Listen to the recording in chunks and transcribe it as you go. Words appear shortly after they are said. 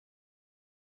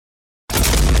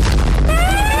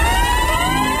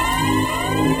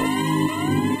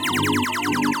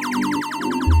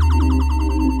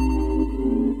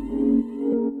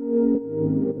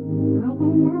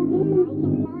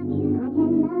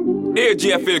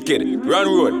AJ Phil Kid, run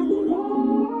road.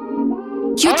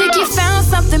 You think you found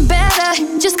something better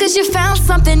just cause you found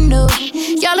something new.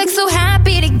 Y'all look so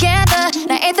happy together.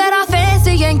 Now ain't that all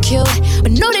fancy and cute?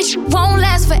 But know that you won't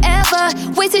last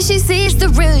forever. Wait till she sees the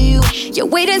real you. You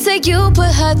wait until you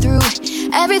put her through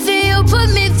everything you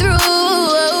put me through.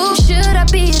 Should I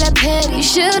be that petty?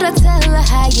 Should I tell her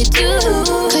how you do?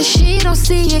 Cause she don't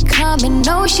see it coming.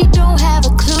 No, she don't have a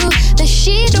clue. That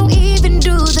she don't even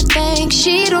do the things.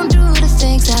 She don't do the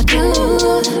things I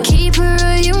do. Keep her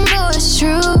real, you know it's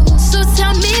true. So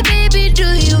tell me, baby, do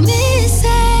you miss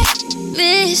it?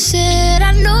 Miss it?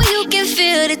 I know you can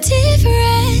feel the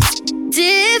difference.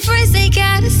 Difference, they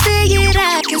gotta say it,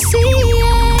 I can see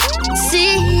it.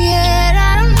 See it,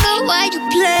 I don't know why you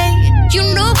play. You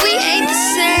know we ain't the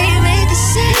same, ain't the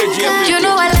same. You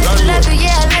know I love you,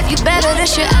 yeah, I love you better than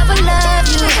she ever loved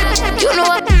you. You know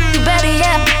I you better,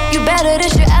 yeah, you better than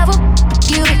she ever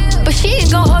you. But she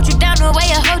ain't gon' hold you down the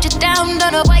way I hold you down.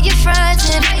 Don't know why you're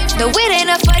frontin'. No, it ain't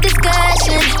up for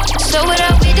discussion. So what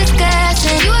are we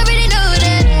discussing? You already know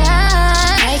that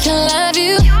I can love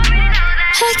you.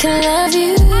 I can love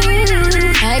you.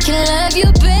 I can love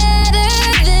you better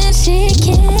than she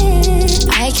can.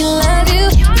 I can love you.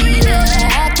 Yeah,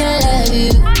 I can love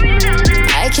you.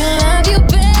 I can love you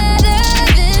better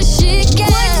than she can.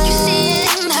 What you see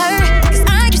in her? Cause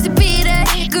I used to be that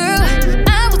girl.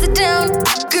 I was a down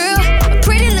girl. A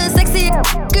pretty little sexy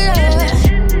girl.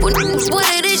 What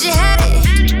it is you had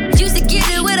it. Used to get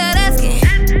it without asking.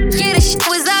 Yeah, the shit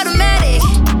was automatic.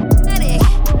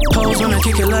 Hoes wanna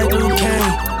kick it like Luke Kane.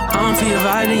 I don't feel your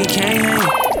vibe, then you can't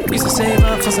hang. Used to save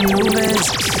up for some new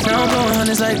bands. Now I'm blowing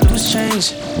hundreds like loose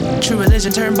change. True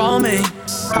religion turned balmy.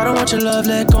 I don't want your love,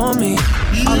 let go of me.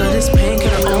 All of this pain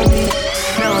could've owned me.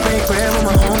 Now I break bread with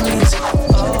my homies.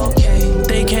 Okay,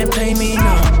 they can't play me,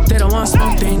 no. They don't want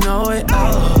smoke, they know it.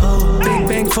 Oh, big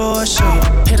bang for a show.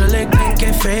 Hit a lick, then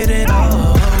get faded.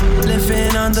 Oh,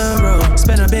 living on the road.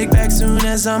 Spend a big bag soon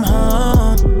as I'm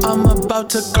home. I'm about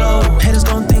to glow. Haters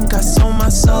gon' think I sold my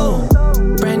soul.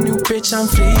 Brand new bitch, I'm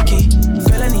fleeky.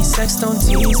 Girl, I need sex, don't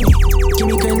tease me. Give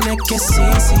me good neck, it's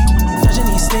easy. Dodging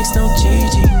these snakes, no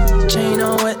GG. Chain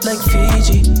on wet like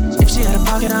Fiji. If she had a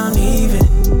pocket, I'm even.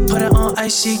 Put it on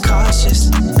ice, she cautious.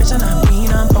 Bitch, I'm not mean,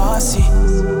 I'm bossy.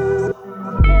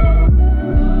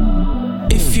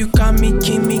 If you got me,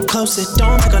 keep me close. It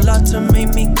don't take a lot to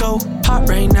make me go. Hot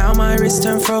right now, my wrist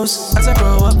turn froze. As I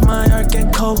grow up, my heart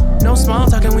get cold. No small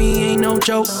talking, we ain't no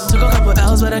joke. Took a couple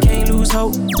L's, but I can't lose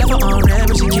hope. Left her on red,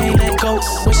 but she can't let go.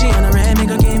 When she on the red, make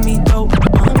her give me dope.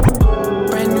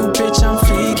 Brand new bitch, I'm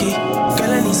fleeky.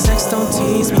 Girl, I need sex, don't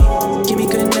tease me. Give me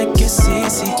good neck, it's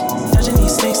easy. Dodging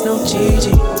these snakes, no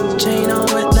GG. Chain on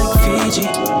wet like Fiji.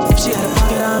 If she had a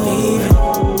pocket, I'm even.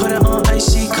 Put it on ice,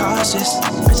 she cautious.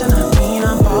 Bitch, I'm not mean,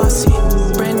 I'm bossy.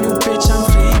 Brand new bitch, I'm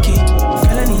fleeky.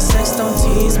 Girl, I need sex, don't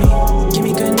tease me. Give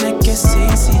me good neck, it's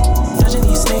easy. Dodging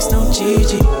these snakes, no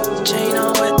GG. Chain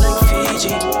on wet like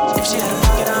Fiji. If she had a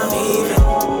pocket, I'm even.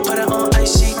 Put it on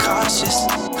ice, she cautious.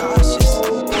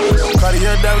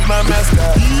 Cartier, that was my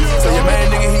mascot. So your main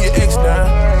nigga, he your ex now.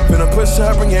 Finna push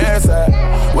up, bring your ass out.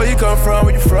 Where you come from,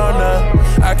 where you from now?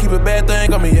 I keep a bad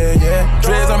thing on me, yeah, yeah.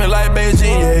 Dreads on me like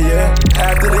Beijing, yeah, yeah.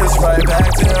 After this, right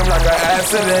back to him like an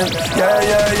accident. Yeah,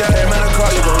 yeah, yeah. Came in the car,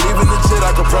 you gon' leave it legit,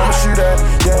 I can promise you that.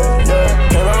 Yeah, yeah.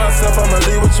 Came by myself, I'ma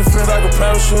leave with your friends, I can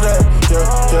promise you that. Yeah,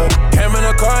 yeah. Came in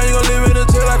the car, you gon' leave it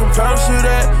legit, I can promise you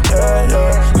that. Yeah,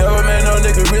 yeah. Never made no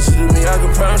nigga richer than me, I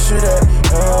can promise you that.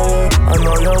 Yeah, yeah. I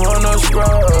know you don't want no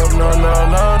scrub, no, no,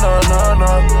 no, no, no,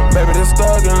 no. Baby, this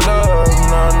thug in love,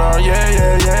 no, no, yeah,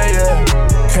 yeah, yeah, yeah.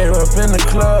 Came up in the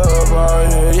club, oh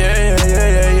yeah, yeah, yeah, yeah,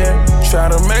 yeah, yeah. Try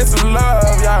to make some love,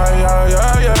 yeah, yeah,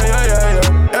 yeah, yeah, yeah, yeah,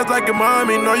 yeah. Act like your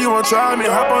mommy, know you won't try me.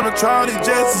 Hop on the trolley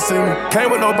just to see me.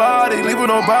 Came with nobody, leave with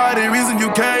nobody. Reason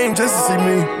you came just to see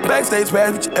me. Backstage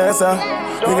pass with your ass out.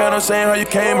 You got no shame how you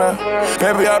came out.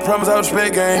 Baby, I promise I would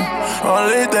spit game.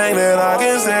 Only thing that I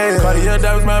can say is Cartier,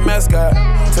 that was my mascot.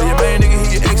 Tell your main nigga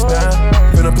he your ex now.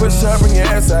 Finna push up, bring your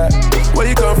ass out. Where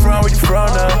you come from, where you from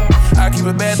now? I keep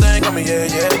a bad thing on me, yeah,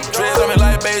 yeah. Dreads on me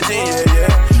like Beijing, yeah,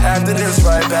 yeah. After this,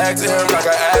 right back to him like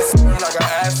I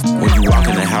asked. When you walk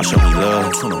in the house, show me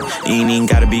love. You ain't even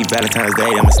gotta be Valentine's Day,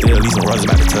 I'ma still leave some roses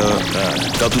by the tub.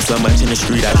 Go through so much in the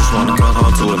street, I just wanna come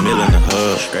home to a meal in the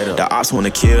hub. The ops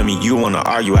wanna kill me, you wanna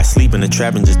argue. I sleep in the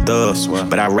trap and just thug.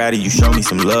 But I'd rather you show me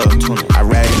some love. I'd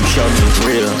rather you show me it's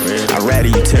real. I'd rather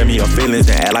you tell me your feelings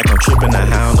than act like I'm tripping or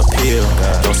high on the pill.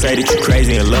 Don't say that you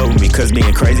crazy and love with me, cause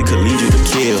being crazy could lead you to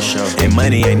kill. And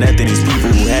money ain't nothing, these people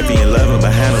who happy and loving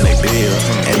behind on their bills.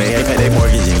 And they ain't pay their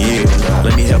mortgage in years.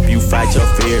 Let me help you fight your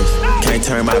fears. Can't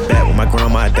turn my back when my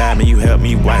grandma died, man, you help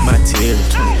me wipe my tears.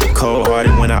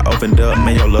 cold-hearted when I opened up.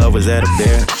 Man, your love was at a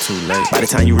bear. Too late. By the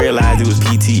time you realized it was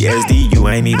PTSD, you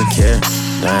ain't even care.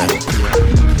 Damn.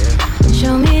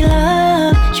 Show me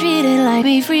love, treat it like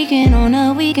we freaking on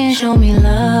a weekend. Show me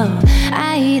love.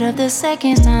 I eat up the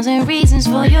seconds, times, and reasons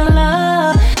for your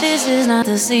love. This is not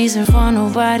the season for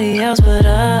nobody else but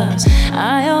us.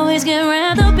 I always get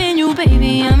wrapped up in you,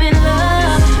 baby. I'm in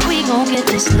love. We gon' get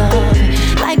this love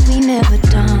like we never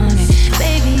done it.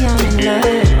 Baby, I'm in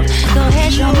love. Go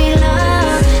ahead, show me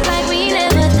love like we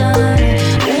never done it.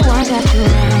 Ooh, I got you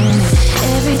on it.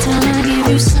 Every time I give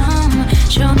you some,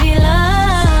 show me love.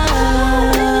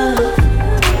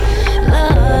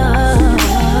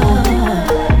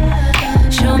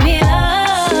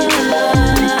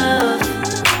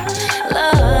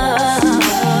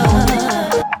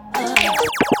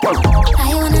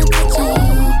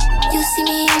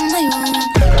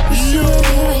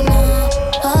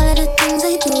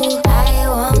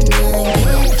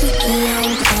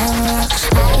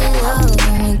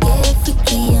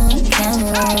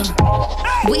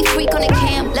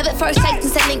 First sight and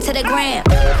send link to the gram.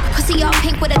 Pussy all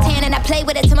pink with a tan and I play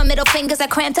with it till my middle fingers are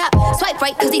cramped up. Swipe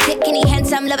right cause he thick and he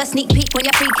handsome. Love a sneak peek when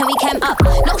you're free, can we cam up?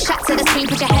 No shots to the screen,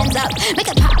 put your hands up. Make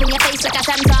it pop in your face like a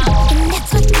Samsung. And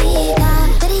that's my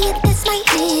nigga, better yet that's my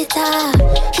hitter.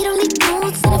 He don't need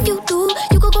notes and if you do,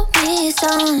 you could go miss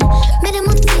some. Met him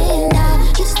on Tinder,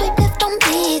 you swipe left on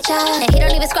pictures. And he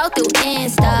don't even scroll through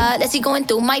Insta, let's see going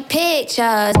through my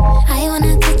pictures. I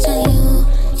wanna touch on you.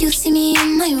 You see me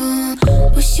in my room,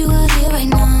 wish you were here right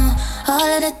now. All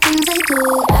of the things I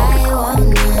do, I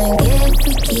wanna get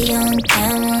freaky on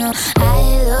camera. I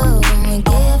love when we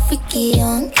get freaky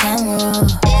on camera.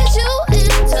 Is you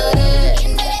into it?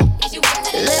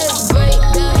 Let's break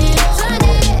down into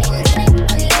it.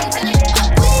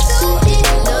 We do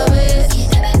into it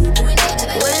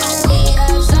when we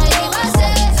outside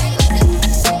myself.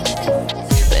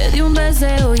 Pedí un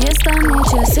deseo y esta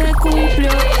noche se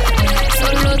cumplió.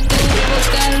 Solo tú,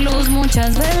 poca luz,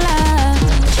 muchas velas.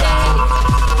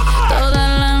 Toda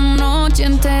la noche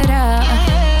entera.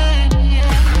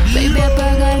 Baby,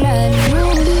 apaga la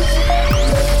luz,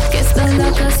 que esta es la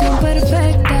ocasión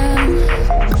perfecta.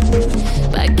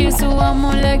 Pa' que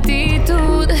subamos la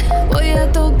actitud. Voy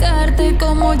a tocarte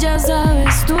como ya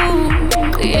sabes tú.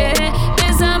 Yeah,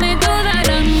 bésame toda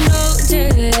la noche.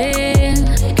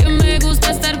 Que me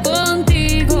gusta estar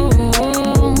contigo.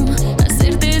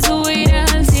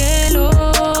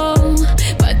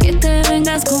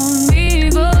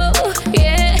 Conmigo,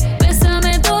 yeah,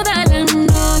 bésame toda la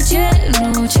noche,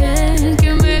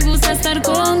 que me gusta estar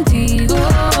contigo.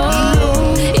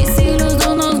 Y si los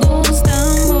dos nos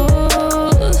gustamos,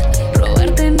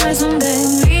 robarte no es un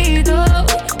delito,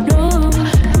 no.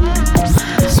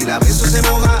 Si la beso se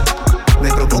moja, me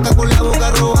provoca con la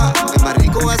boca roja. Es más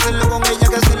rico hacerlo con ella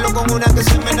que hacerlo con una que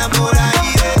se me enamora. Y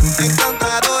es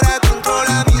encantadora,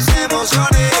 controla mis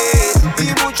emociones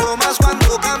y mucho más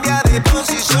cuando cambia de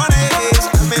posiciones.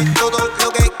 Hazme todo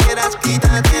lo que quieras,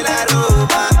 quítate la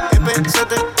ropa. Empecé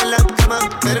en la cama,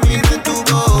 termino en tu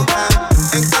boca.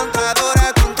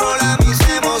 Encantadora, controla mis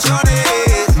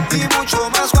emociones y mucho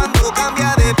más cuando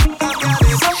cambia de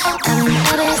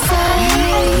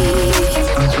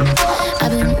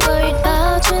I've been worried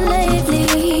about you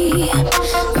lately,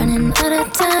 running out of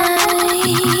time.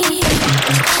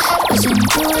 Wishing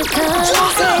you would come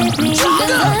save me,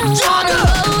 'cause I wanna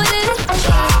roll with it.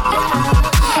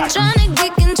 Trying to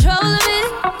get control of it,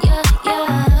 yeah,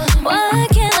 yeah. Why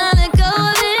can't I let go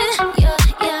of it, yeah,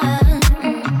 yeah.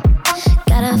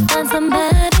 Gotta find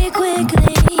somebody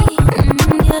quickly,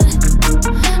 yeah.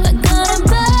 I got a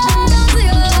bad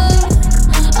idea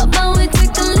about we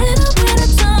take a little bit of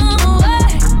time away.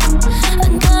 I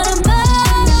got a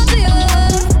bad idea.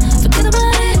 Forget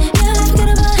about it, yeah, forget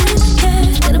about it, yeah,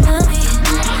 forget about me.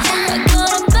 I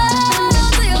got a bad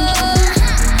idea.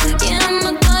 Yeah,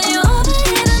 I'ma call you over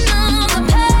here another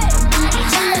page.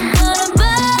 I got a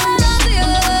bad idea.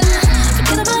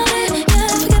 Forget about it, yeah,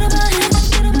 forget about it,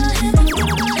 forget about it.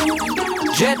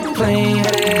 Jet plane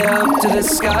headed up to the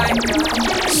sky.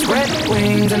 Spread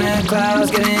wings and the clouds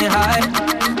getting high.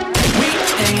 We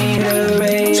ain't a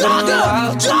rave in a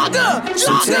while,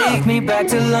 so take me back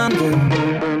to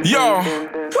London. Yo,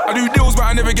 I do deals but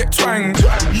I never get twanged.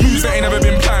 Moves that ain't never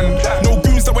been planned. No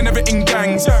goons that were never in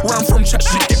gangs. Run from chat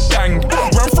shit, get banged.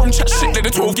 Run from chat shit, let the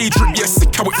 12 gauge drip. Yeah,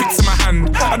 sick how it fits in my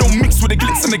hand. I don't mix with the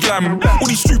glitz and the glam. All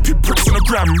these stupid pricks on the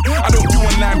gram. I don't do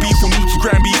online beef or Nikki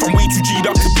Gram beef. I'm way too G'd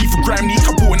up to beef for Gram Neek.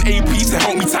 I bought an AP to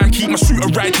help me time keep my shooter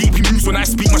ride. Deep he moves when I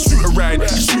speak my shooter ride.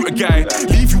 Shoot a guy,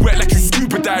 leave you wet like you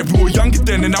scuba dive. We were younger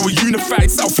then and now we're unified.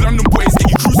 South London boys get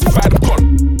you crucified. I'm gone.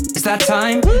 It's that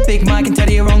time, Big Mike and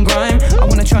Teddy are on grime. I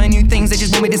wanna try new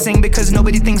sing because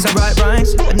nobody thinks I write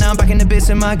rhymes. But now I'm back in the biz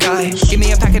with my guy. Give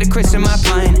me a packet of crisps and my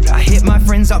pint. I hit my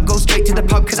friends up, go straight to the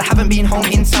pub cause I haven't been home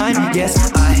in time.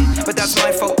 Yes, but that's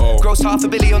my fault. Gross $500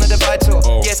 million on the Divide tour.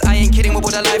 Yes, I ain't kidding, what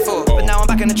would I lie for? But now I'm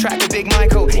back on the track with Big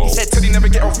Michael. He said, Teddy, never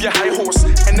get off your high horse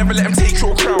and never let him take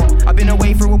your crown. I've been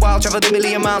away for a while, traveled a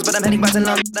million miles, but I'm heading back to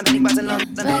London.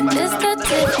 Practice the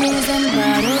Tiffany's and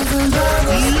bottles and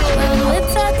bubbles. Well, with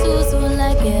tattoos who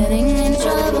like getting in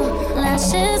trouble.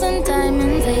 Lashes and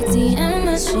diamonds, ATM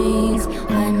machines.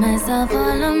 Buy myself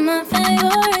all of my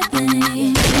favorite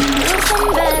things. Do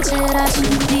some bad shit, I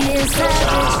should be a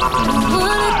savage. Who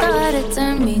would've thought it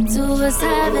turned me to a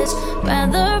savage?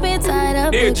 Rather be tied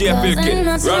up with girls and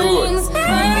my strings.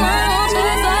 Write my own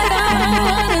checks like I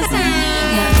wanna sing.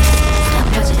 Stop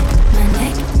budget, my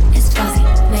neck is fuzzy.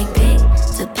 Make big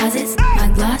deposits, my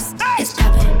gloss is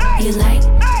popping. You like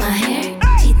my hair?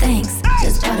 Gee, thanks,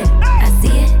 just bought it. I see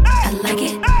it, I like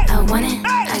it, I want it,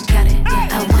 I got it.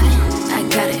 I want it, I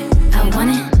got it, I want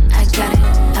it, I got it.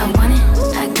 I want it,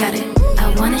 I got it,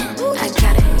 I want it, I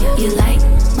got it. You like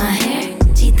my hair?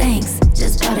 Gee, thanks,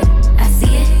 just bought it. I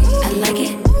see it, I like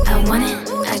it, I want it,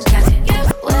 I got it.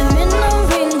 Wearing no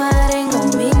ring, but ain't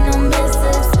gon' be no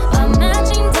misses. I'm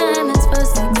matching diamonds for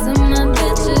sex of my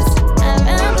bitches. I'd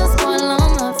rather spoil all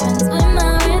my friends with my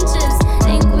riches.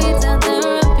 Think we tell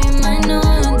therapy, might know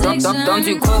addiction. Don't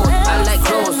too cold, I like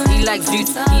clothes. He like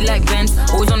Zoots, he like Benz.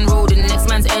 Always on the road in the next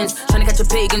man's ends. Tryna catch a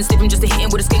pagan, slip him just to hit him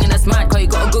with a skin and that's mad. Cause you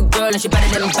got a good girl and she better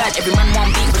than him bad. Every man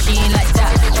want beat, but she ain't like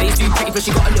that. Face too pretty, but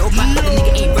she got a little back. But the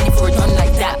nigga ain't ready for a done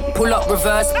like that. Pull up,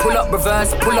 reverse, pull up,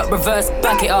 reverse, pull up, reverse,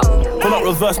 back it up. Pull up,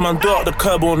 reverse, man, do up the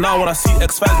curb. Or now when I see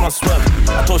X-Files, man, swerve.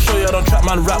 I told Show I don't trap,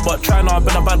 man, rap, but try now, I've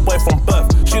been a bad boy from birth.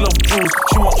 She loves jewels,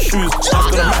 she wants shoes. That's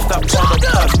gonna match that Prada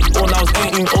purse. Or now it's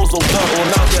 18 also girl. Or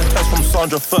now get a text from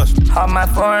Sandra first. Hop my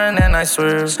foreign and I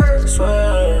swerve.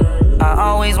 I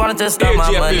always wanted to stop my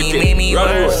money, made me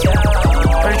worse.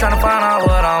 Pretty tryna find out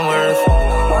what I'm worth.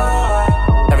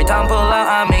 Every time pull out,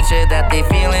 I make sure that they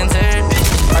feelin' hurt.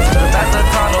 I just put a bachelor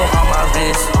condo on my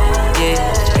wrist, yeah.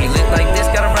 When you look like this,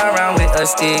 gotta ride around with a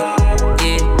stick,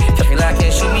 yeah. Catch me like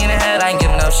it, shoot me in the head, I ain't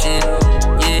giving up shit,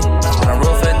 yeah. When I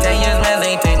roll for 10 years, man,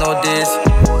 they ain't take no diss,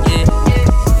 yeah.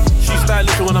 She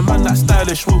stylish, when a man that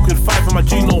stylish, who could fight for my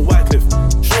Gino Wycliffe.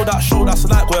 Show that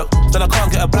slight work, then I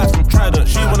can't get a blast from Trident.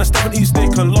 She wanna step and eat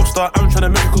steak and lobster, I'm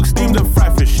tryna make her cook steamed and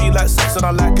fried fish. She likes sex and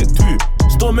I like it too,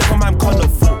 still make a man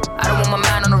colourful. I don't want my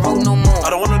man on the road no more. I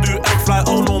don't wanna do egg fly,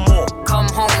 oh no more. Come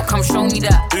home, come show me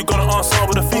that. Who gonna answer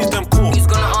with the fees them cool? Who's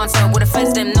gonna answer with the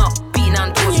feds them not? Beating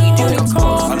on doors, you do them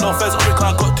calls. I know feds,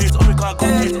 Omicron, I got teeth, Omicron, I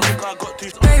got teeth, Omicron, I got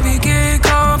teeth. Baby, get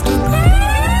comfortable.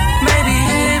 Maybe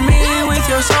hit me with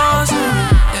your sauce.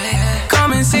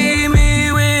 Come and see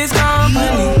me with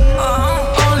company.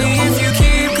 Only if you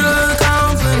keep good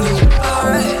company.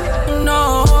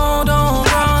 No, don't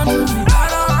run from me.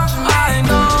 I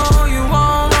know you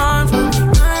won't run from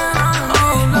me.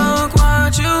 Oh, look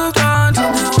what you've done to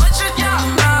me.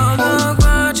 Now look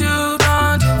what you've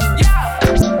done to me.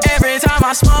 Every time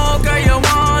I smoke, girl, you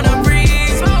wanna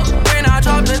breathe. When I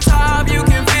drop the top, you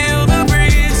can feel the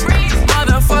breeze.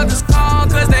 Motherfuckers call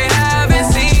 'cause they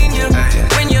haven't seen you.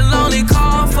 When you're lonely,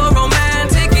 call for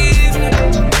romantic evening.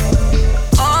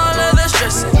 All of the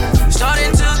stress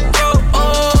starting to grow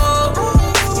old,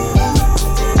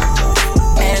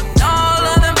 and all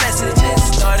of the messages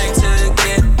starting to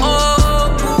get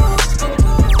old.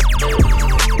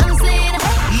 I'm saying,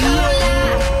 hey, hola.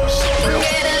 She can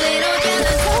get a little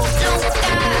jealous, don't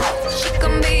stop. She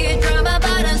can be a drama,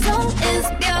 but her soul is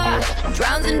pure.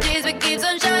 Drowns in tears, but keeps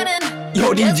on shining.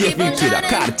 Yo, DJ Filkira,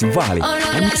 Cartivale, Oh,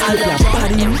 a mixtape a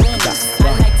pari minuta.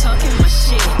 I like talking my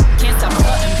shit. Can't stop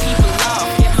cutting people off.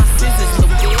 Get my scissors,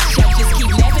 little bitch. I just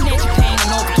keep laughing at your pain. I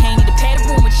know the candy, the pad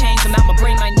room with chains. I'm out my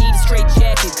brain, might need a straight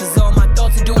jacket. 'Cause all my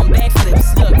thoughts are doing backflips.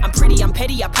 Look, I'm pretty, I'm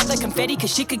petty. I pop like confetti.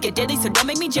 'Cause shit could get deadly, so don't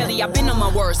make me jelly. I've been on my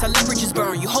worst. I let bridges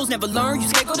burn. You hoes never learn. You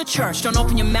scared go to church. Don't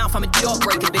open your mouth. I'm a deal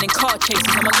breaker. Been in car chases.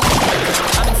 I'm a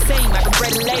lawbreaker. I'm insane. I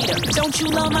regret it later. But don't you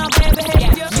love my bad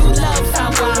behavior? You love how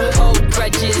I hold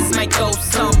grudges. Might throw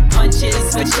some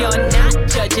punches, but you're not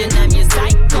judging. I'm your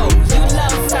psycho. You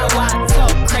love how I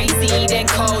talk crazy, then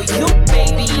call you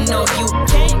baby. No, you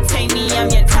can't take me. I'm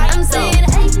your type. I'm saying,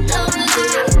 hey, don't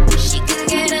lie. She can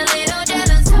get a little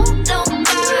jealous, so don't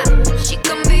cry. She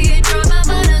can be a drama,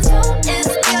 but her soul is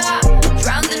pure.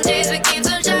 Drowns in tears, but keeps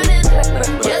on shining.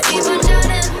 Just keep on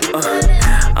shining.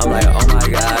 I'm like, oh my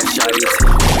God, shawty take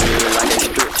me like a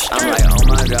stretch. I'm like, oh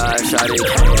my God, shawty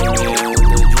came in with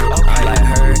the drip. I'm like,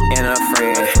 her and a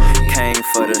friend came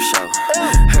for the show.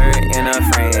 Her and a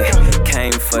friend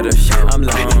came for the show. I'm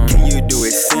like, can you do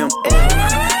it simple?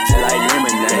 Just like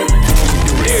lemonade. Can you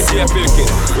do it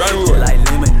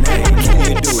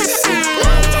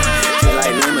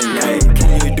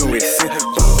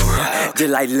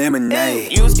just like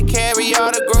lemonade. Used to carry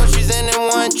all the groceries in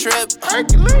one trip.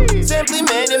 Hercules. Simply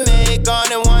made it made,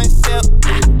 gone in one sip.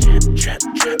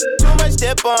 Too much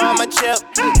dip on my chip.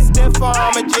 Stiff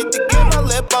on my jig to get my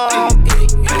lip on.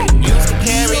 Used to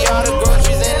carry all the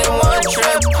groceries in one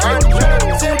trip.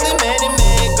 Simply made it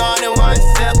made, gone in one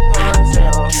sip.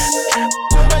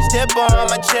 Too much dip on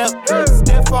my chip.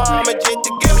 Stiff on my jig to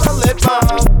get my lip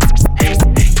on.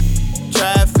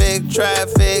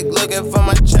 Traffic, looking for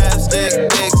my chapstick.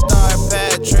 Big Star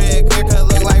Patrick, haircut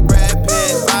look like Brad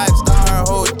Pitt. 5-star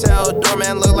hotel,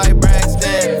 doorman look like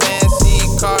Braxton. Fancy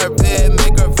carpet,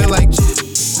 make her feel like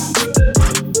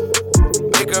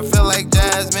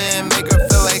Jasmine, make her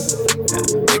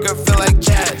feel like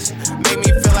jazz. Make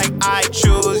me feel like I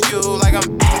choose you, like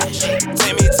I'm Ash.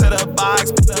 Take me to the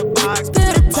box, to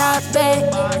the top, babe.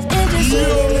 Interested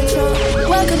in the trunk,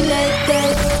 well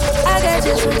connected. I got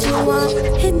just what you want.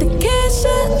 Hit the cash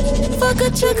up, fuck a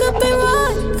chick up and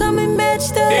run. Come and match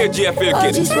that. Hey, Jeff, run. I'm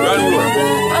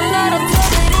not a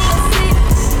toilet in your seat.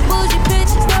 Bougie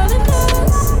bitches rolling up.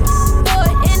 Throw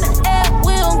it in the air,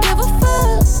 we don't give a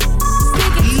fuck.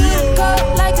 Stick it to the car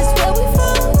like it's where we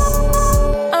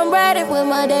from. I'm riding with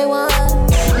my day one.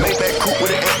 Make that coupe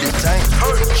with an empty tank.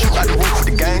 Shoot out the roof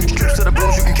with the gang. Strips to the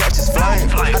blues, you can catch his flame.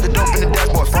 Had the dope in the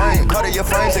dashboard frame. Cartier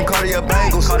frames and Cartier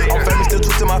bangles. I'm famous, still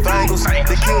twisting my fangles.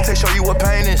 The kill take show you what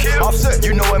pain is. Offset,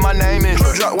 you know what my name is.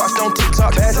 Drop, watched on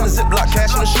TikTok. Bags in the Ziploc,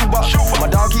 cash in the shoebox. My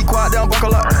dog keep quiet down,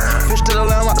 buckle up. Fish to the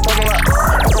lamb out the parking lot.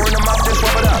 Go in the mouth, just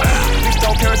rub it out. Bitch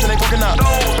don't care until they cooking out.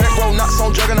 Back row, not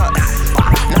some juggernaut.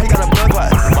 Now he got a blood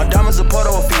clot. My diamonds a part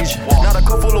of a Fiji. Now the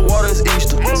cup full of water is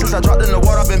Easter. Since I dropped in the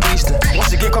water, I've been beastin'.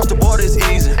 Once you get across the border, it's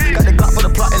easy. Got the Glock for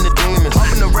the plot and the demons.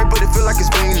 I'm in the rape, but it feel like it's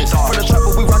Venus. For the trap,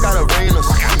 but we rock out arenas.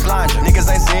 We blind, niggas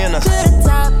ain't seeing us. To the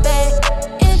top, babe.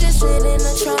 Interested in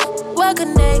the trunk, well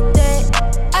connected.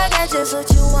 I got just what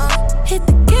you want. Hit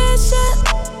the cash up,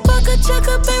 fuck a check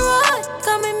up and run.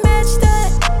 Come and match that.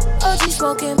 OG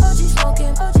smoking.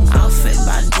 Outfit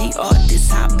by Dior, this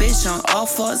hot bitch on all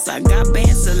fours. I got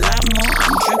bands a lot more,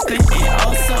 I'm dripping in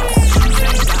all sauce. Shoes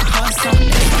got hearts on,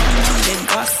 they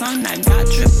got some. I got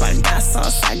drip, I got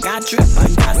sauce. I got drip, I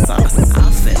got sauce.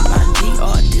 Outfit by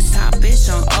Dior, this hot bitch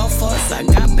on all fours. I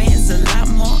got bands a lot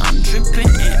more, I'm dripping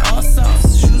in all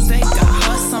sauce. Shoes they got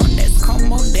hearts on, that's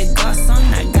Como, they got some.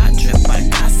 I got drip, I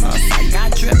got sauce. I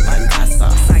got drip, I got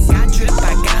sauce. I got drip,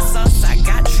 I got sauce. I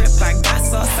got drip, I got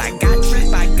sauce. I got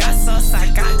drip, I got sauce. I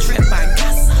got drip, I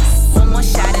got sauce. One more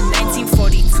shot in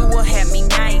 1942 will have me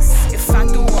nice. If I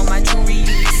threw on my jewelry, you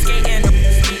be skating.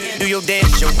 Do your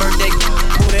dance, your birthday.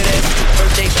 Move that ass for your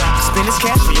birthday. Spend this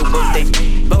cash for your birthday.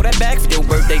 Blow that bag for your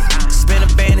birthday. Spend a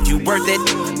band if you worth it.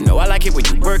 Know I like it when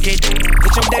you work it.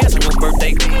 Get your dance on your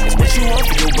birthday. It's what you want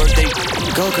for your birthday.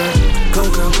 Go girl, go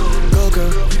girl, go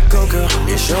girl, go girl.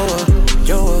 It's your world,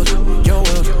 your world, your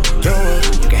world, your world.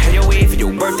 You can have your way for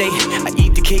your birthday. I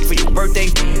eat the cake for your birthday.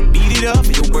 Beat it up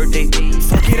for your birthday.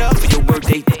 Fuck it up for your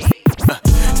birthday.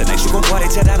 Tonight you gon' party,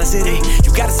 tear down the city.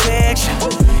 You got a section.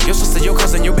 Your sister, your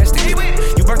cousin, your bestie.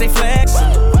 You birthday flex.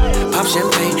 Pop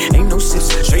champagne, ain't no sips.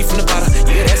 Straight from the bottle,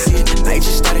 yeah, that's it. Night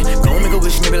just started. Go make a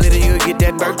wish, maybe later you'll get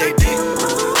that birthday pic.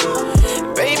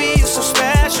 Baby, you so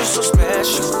special, so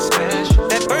special.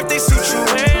 That birthday suit you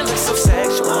wearing looks so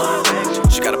sexual.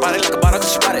 She got a body like a bottle,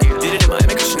 cause she bought it. Did it in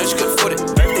Miami, cause she knows she couldn't afford it.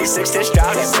 Birthday 6-inch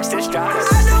drive, 6-inch drive.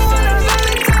 I don't want a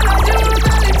Valentine, I just want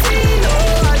Valentino.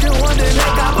 I just want to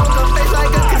make a poker face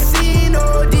like a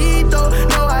casino. Dito,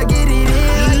 no, I get it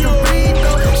in like a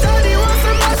burrito. Shorty wants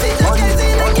some more, she just can't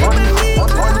see the keep it me.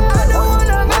 I don't want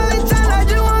a Valentine, I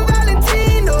just want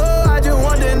Valentino. I just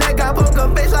want to make a poker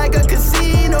face like a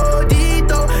casino.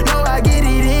 Dito, no, I get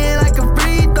it in like a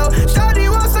burrito. Shorty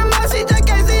wants some more, she just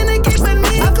can't see the keep it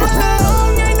me. I fly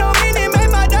home, ain't no meaning, make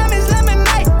my diamonds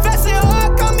lemonade. Flashing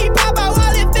hard, call me Papa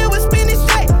while it feel with spinning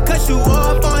straight. Cause you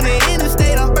up on the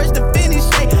interstate, I'm first to finish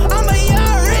straight. I'm a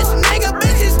young rich nigga,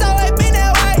 bitches, so it been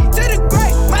that way. To the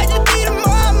great, might just be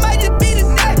tomorrow, might just be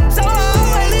today. So I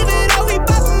always live it up, we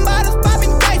poppin' bottles,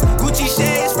 poppin' crates. Gucci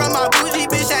shades from my bougie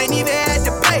bitch, I ain't even had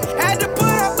to pay. Had to put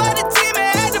on for the team and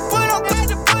had to put on, had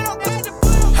to put on.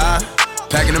 Huh?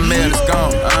 Packing the mail, it's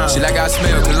gone. She like I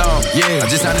smell cologne. Yeah, I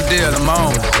just signed a deal, I'm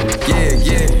on.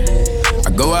 Yeah. I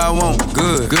go where I want,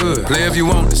 good. Play if you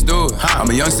want, let's do it. I'm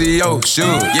a young CEO, sure,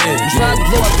 yeah. Drug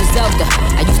lord Griselda.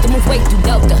 I used to move both way through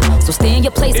Delta. So stay in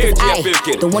your place, cause I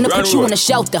don't wanna put you in a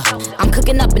shelter. I'm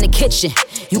cooking up in the kitchen,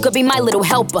 you could be my little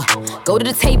helper. Go to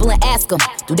the table and ask them,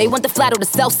 do they want the flat or the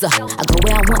salsa? I go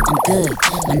where I want, I'm good.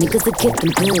 My niggas a gift,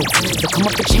 I'm good. So come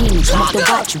up the chain, come up the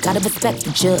watch, you gotta respect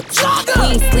the judge.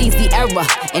 Queen sleazy era,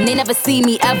 and they never see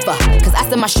me ever. Cause I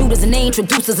send my shooters and they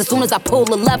introduce us as soon as I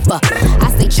pull a lever.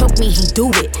 I say choke me, he do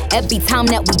it. Every time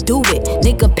that we do it.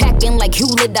 Nigga packing like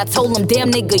Hewlett, I told him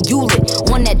damn nigga you lit.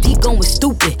 One that deep going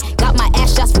stupid. Got my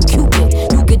ass shots from Cupid.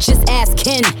 You could just ask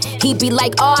Ken, he be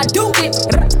like, oh I do it.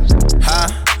 Huh?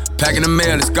 Packing the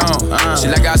mail, it's gone. She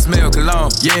like I smell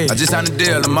cologne. Yeah. I just signed a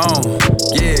deal, I'm on.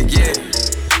 Yeah, yeah.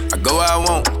 I go where I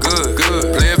want, good,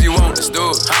 good. Play if you want, let's do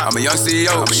it. I'm a young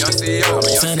CEO. I'm a young CEO. I'm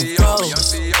a young CEO. I'm a young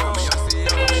CEO.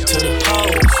 To the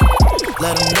hoes,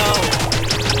 let them know.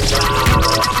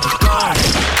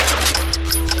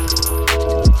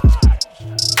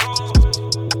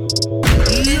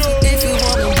 If you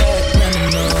want me back, let me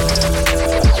know.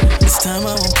 This time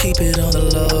I won't keep it on the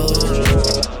low.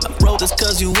 I wrote this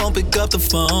cause you won't pick up the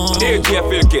phone.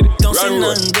 Don't say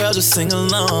nothing, girl, just sing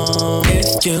along.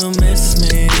 If you miss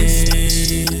me,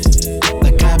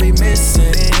 like I be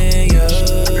missing you.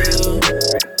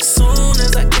 Soon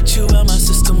as I get you out my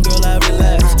system, girl, I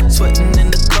relax. Sweating in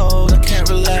the cold, I can't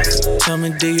relax. Tell me,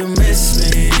 do you miss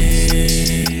me?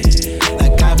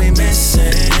 Like I be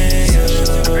missing you.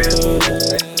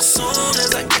 Soon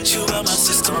as I get you out my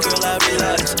system, girl, I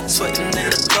relax. Sweating in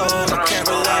the cold, I can't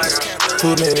relax.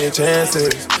 Too many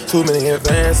chances, too many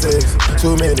advances,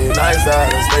 too many nights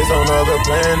out of space on other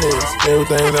planets.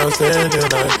 Everything's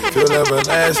outstanding, I feel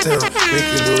everlasting. We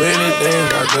can do anything,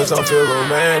 I just don't feel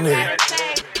romantic.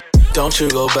 Don't you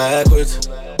go backwards,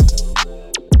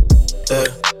 yeah.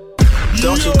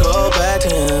 Don't you go back to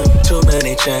him. Too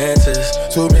many chances,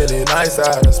 too many nights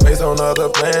out of space on other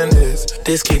planets.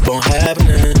 This keep on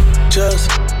happening.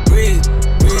 Just breathe,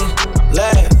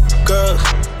 relax, girl.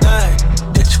 Night,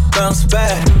 did you bounce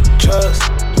back? Trust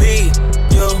me,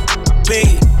 you'll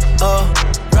be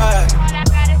alright.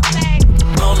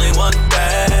 Only one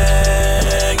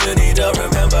thing you need to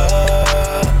remember: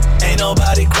 ain't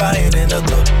nobody crying in the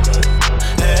club.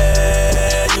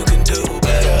 Hey, you can do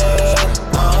better.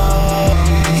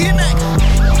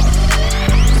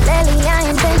 Lately I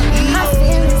ain't been in my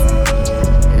feelings,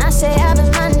 and I say I've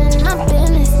been minding my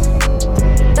business.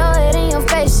 Throw it in your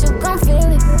face, you gon'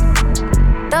 feel it.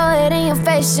 Throw it in your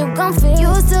face, you gon' feel it.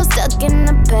 You still stuck in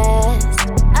the past.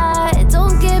 I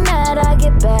don't get mad, I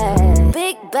get back.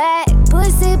 Big back,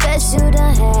 pussy, bet you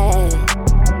done had.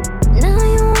 Now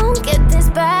you won't get this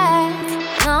back,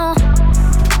 no.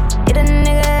 If a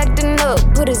nigga acting up,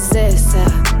 put his ass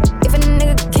out. If a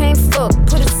nigga can't fuck,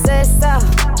 put his ass out.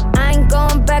 I ain't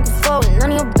going back and forth,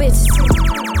 none of your bitches.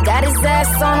 Got his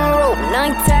ass on the rope, now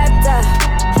he tapped out.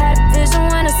 Had a vision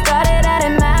when I started out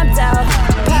and mapped out.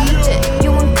 Private jet,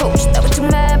 you and coach, that what you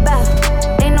mad about?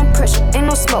 Ain't no pressure, ain't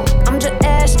no smoke, I'm just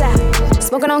ashed out.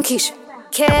 Smoking on Keisha,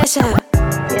 cash out.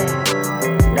 Yeah.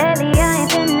 Lately I ain't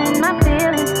been in my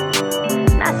feelings.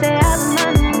 I say I've been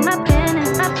minding my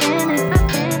business, my business, my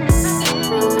business.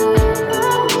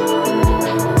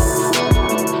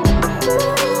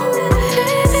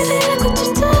 Baby, look what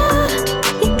you do.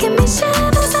 You give me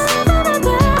shivers all over my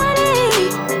body.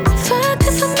 Fuck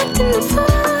if I'm acting the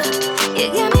fool. You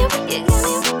got me.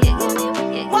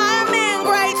 Why men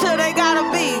great till they gotta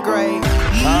be great?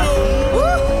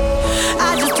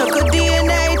 I just took a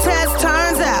DNA test,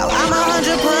 turns out I'm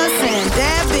 100%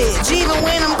 that bitch. Even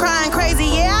when I'm crying crazy,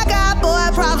 yeah, I got boy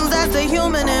problems, that's the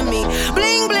human in me.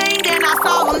 Bling bling, then I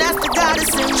solve them, that's the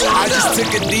goddess in me. I just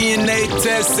took a DNA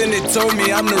test and it told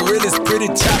me I'm the realest pretty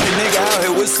choppy nigga out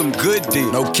here with some good D.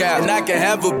 No cap. And I can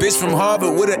have a bitch from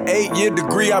Harvard with an 8-year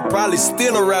degree. I probably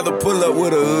still rather pull up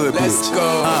with a hood bitch. Let's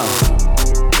go.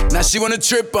 Now she wanna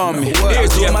trip on me. I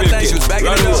was doing my thing, she was back in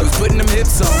the hood, she was putting them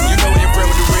hips on. You know when your friend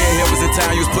with the red hair was the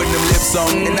time you was putting them lips on.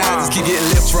 And now I just keep getting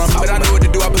lips from me. But I know what to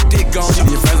do, I put dick on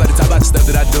you. Your friends like to talk about the stuff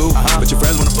that I do, but your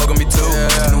friends wanna fuck on me too.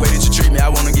 And the way that you treat me,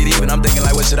 I wanna get even. I'm thinking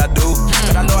like, what should I do?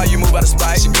 But I know how you move out of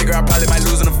spite. She bigger, I probably might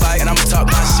lose in a fight. And I'ma talk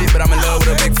my shit, but I'm in love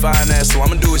with a big fine ass, so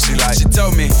I'ma do what she like. She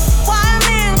told me, why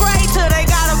men great till they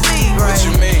gotta be great? What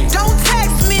you mean? Don't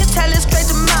text me, tell it straight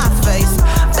to my face.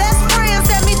 Best friend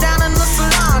set me down in the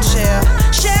salon chair.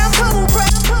 Shampoo,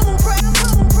 walk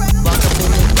up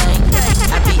in the thing,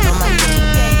 I be on my game.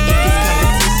 If it's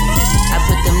competition, I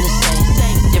put them to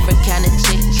shame. Different kind of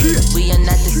chicks, we are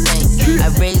not the same. I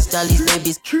raised all these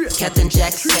babies, Captain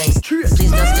Jack says.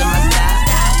 Please don't steal my style,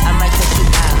 I might cut you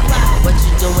out. What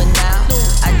you doing now?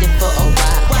 I did for a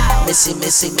while. Missy,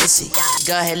 missy, missy,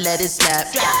 go ahead, let it snap.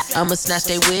 I'ma snatch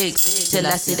they wigs till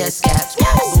I see that scap.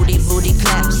 Booty, booty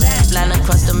claps, flying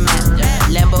across the map.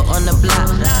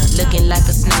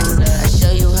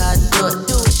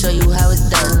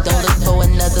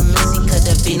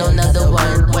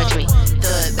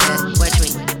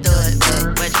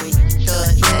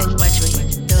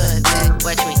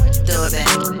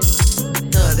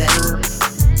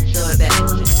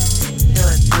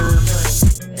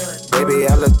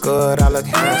 but I look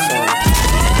handsome.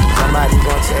 Somebody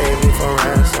gon' take me for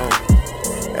ransom.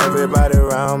 Everybody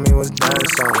around me was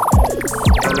dancing.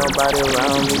 Ain't nobody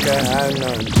around me can hide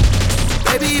none.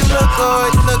 Baby, you look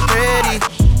good, you look pretty.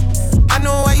 I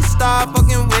know why you start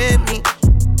fucking with me.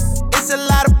 It's a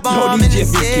lot of bomb in the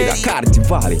city,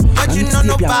 but you know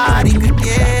nobody could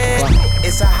get.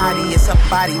 It's a hottie, it's a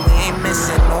body, we ain't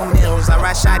missing no meals. I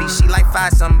ride shoddy, she like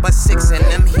 5'something, but 6 in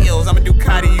them heels. I'm a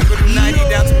Ducati, you go to 90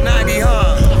 down to 90,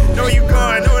 huh? Know you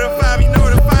going, know the 5, you know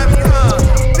the 5, huh?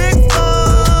 Big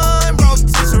fun,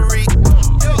 rotisserie.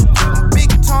 Big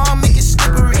Tom, make it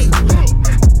slippery.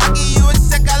 I give you a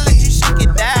sec, I let you shake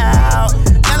it down.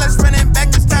 Now let's run it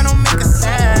back, this time don't make a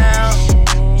sound.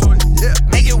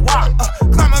 Make it walk,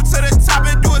 climb up to the top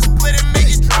and do a split and make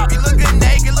it drop. You look good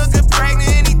naked, look good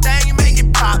pregnant, anything you make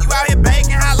it pop. You out here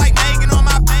baking hot like bacon on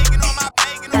my bacon, on my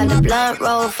bacon. Got the blood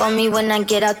roll for me when I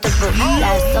get out the booth.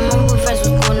 Last summer we friends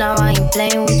was cool, now I ain't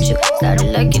playing with you. Started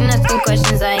looking, asking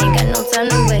questions, I ain't got no time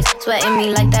to waste. Sweating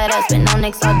me like that, I spend on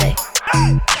next all day.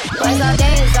 Boys all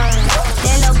day is on,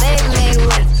 then no baby made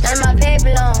way. None of my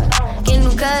paper long, get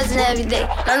new cousin every day.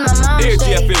 None of my mom say,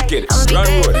 I'ma be grateful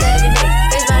every day.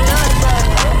 Raise my love for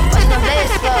me, what's no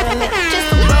place for me? Just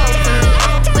a roll for me,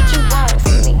 what you want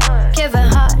from me? Kevin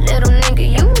Hart, little nigga,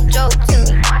 you a joke to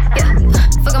me. Yeah,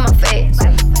 fuck on my face,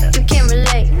 you can't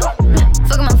relate.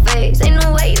 Fuck on my face, ain't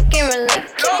no way you can relate.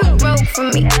 You broke from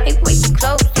me, ain't way too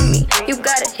close to me. You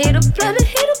gotta hit a blood,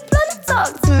 talk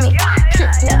to me.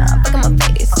 Yeah, fuck on my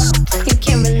face, you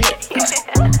can't relate.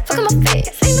 Fuck on my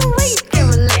face, ain't no way you can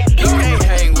relate. You can't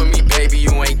hang with me, baby,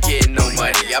 you ain't getting no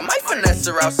money. I might finesse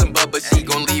her out some but she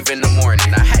gon' leave in the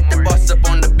morning. I had to boss up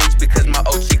on the bitch because my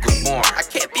old chick was born. I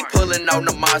can't be pulling out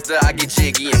the Mazda, I get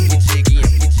jiggy and jiggy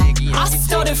and jiggy. I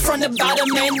started from the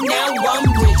bottom and now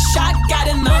I'm rich. I got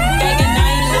in my bag and I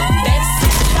ain't look back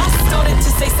since. I started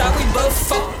to say sorry, but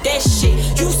fuck that shit.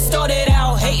 You started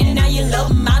out hating, now you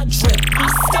love my drip. I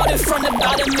started from the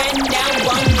bottom and now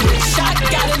I'm rich. I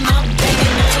got in my bag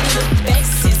and I ain't look back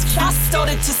since. I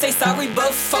started to say sorry,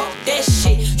 but fuck that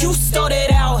shit. You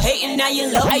started out hating, now you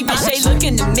love my drip. They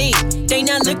looking at me, they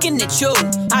not looking at you.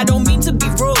 I don't mean to be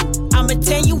rude, I'ma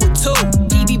tell you what to.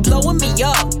 He be blowing me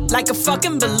up like a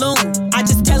fucking balloon. I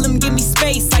just tell him give me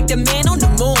space like the man on the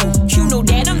moon. You know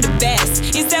that I'm the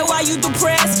best, is that why you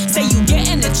depressed? Say you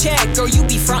getting a check or you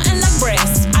be frontin' like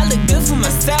breast. I look good for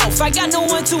myself, I got no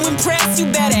one to impress. You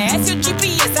better ask your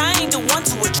GPS, I ain't the one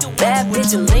to what you want. Bad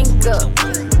bitch, link up,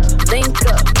 link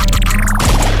up.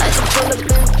 I just pull up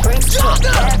and bring truck.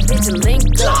 Bad bitch,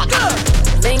 link up,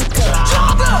 link up.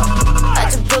 I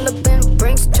just pull up and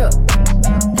bring truck.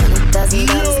 $1,000,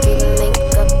 give a link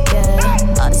up,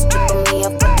 yeah. All this drip on me, I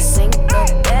put the sink up.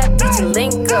 Bad bitch,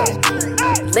 link up,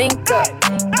 link up.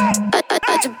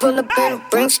 I just pull up and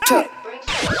bring truck.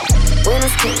 When I'm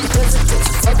speaking, cause it's bitch,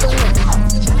 fuck the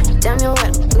winner. Damn your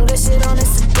winner, do that shit on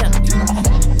Instagram.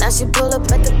 Now she pull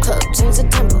up at the club, change the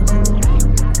tempo.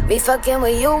 Be fucking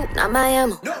with you, not my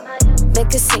ammo.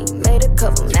 Make a scene, made a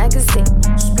cover magazine.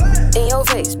 In your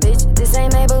face, bitch, this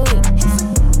ain't Maybelline.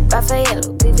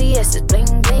 Raffaello, VVS is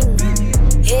bling bling.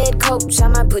 Head coach, I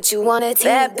might put you on a team.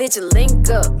 Bad bitch, link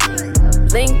up,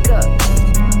 link up.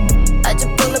 I just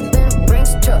pull up and bring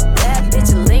truck. Bad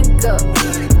bitch, link up,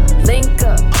 link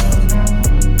up.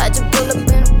 I just pull up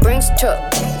and bring truck.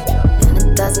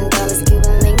 And $1,000, give a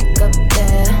link up,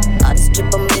 yeah. All this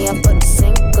drip on me, I put the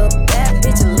sink up. Bad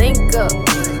bitch, link up,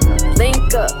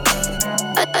 link up.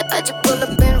 I just pull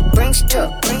up and bring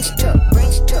truck, bring truck,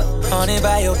 bring truck. Haunted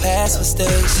by your past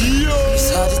mistakes.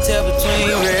 It's hard to tell between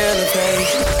real and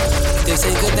fake. They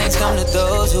say good things come to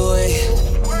those who wait.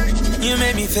 You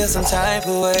made me feel some type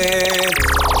of way,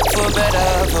 for better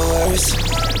or for worse.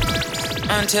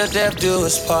 Until death do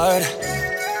us part.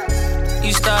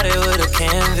 You started with a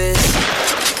canvas,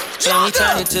 then we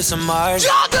turned it to some art. No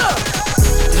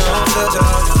filter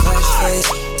on your fresh face.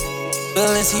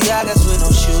 Balenciagas with no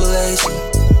shoelace.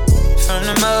 From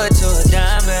the mud to a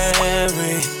diamond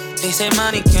ring. They say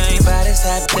money can't buy this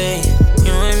type of thing.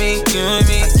 You and me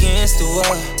against the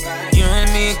world. You and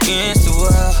me against the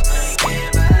world.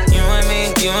 You and me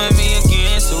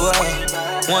against the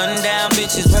world. One down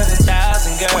bitch is worth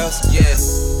 1,000 girls.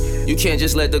 Yeah, you can't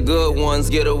just let the good ones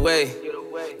get away.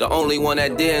 The only one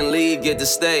that didn't leave get to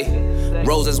stay.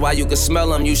 Roses, while you can smell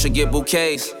them, you should get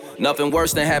bouquets. Nothing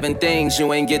worse than having things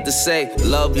you ain't get to say.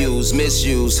 Love yous,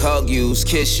 misuse, hug yous,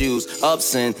 kiss yous.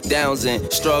 Ups and downs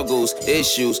and struggles,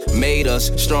 issues. Made us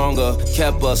stronger,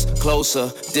 kept us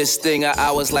closer. This thing of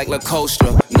ours like La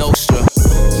Nostra.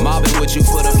 Mobbing with you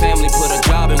for the family, put a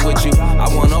job in with you. I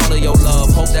want all of your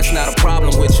love, hope that's not a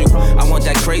problem with you. I want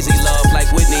that crazy love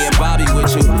like Whitney and Bobby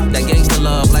with you. That gangsta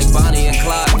love like Bonnie and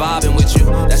Clyde vibing with you.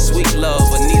 That sweet love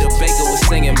Anita Baker was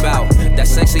singing about. That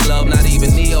sexy love not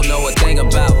even Neo know a thing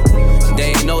about.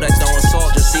 They ain't know that throwing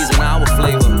salt just season our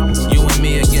flavor. You and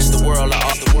me against the world,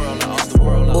 off the world, off the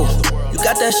world, off the world. You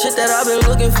got that shit that I've been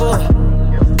looking for.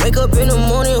 Wake up in the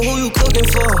morning, who you cooking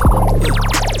for?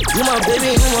 You my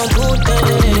baby, you my boo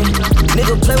thing.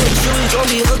 Nigga play with you, you gon'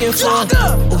 be looking for.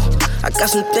 I got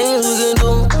some things we can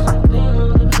do.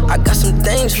 I got some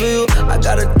things for you. I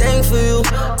got a thing for you.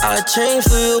 I'll change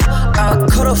for you. I'll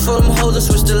cut off all them hoes and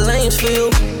switch the lanes for you.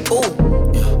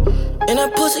 And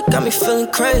that pussy got me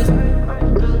feeling crazy.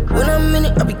 When I'm in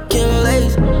it, I be getting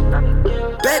lazy.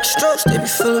 Backstrokes, they be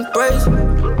feeling brazy.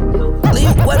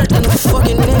 Leave wetter than a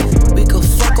fucking nigga. We could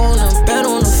fuck on the bed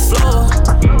on the floor.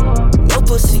 No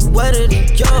pussy wetter than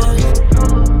yours.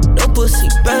 No pussy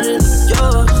better than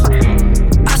yours.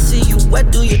 I see you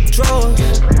wet through your drawers.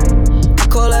 I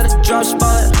call that a drop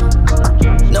spot.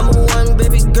 Number one,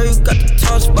 baby girl, you got the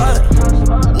top spot.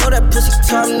 Know that pussy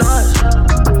top notch.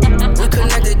 We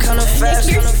connected kinda fast,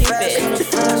 kinda fast, kinda fast, kinda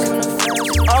fast.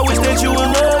 I wish that you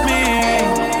would love me.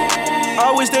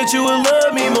 I wish that you would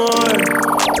love me more.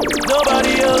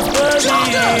 Nobody else but me.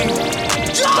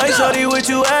 Like shawty, what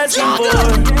you asking for?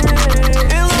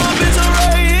 And little bitch, I'm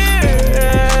right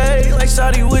here. Like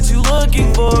shawty, what you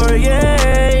looking for?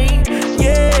 Yeah,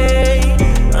 yeah.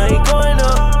 I ain't going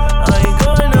up, I ain't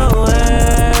going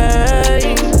away.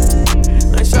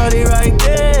 Like shawty, right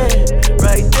there,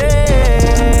 right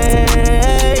there.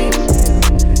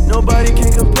 Nobody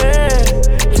can compare,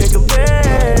 can't compare.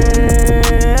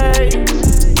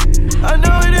 I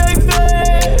know it ain't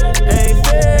fair, ain't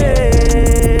fair.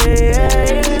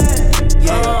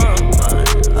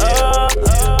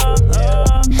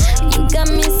 You got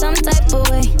me some type of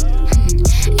way.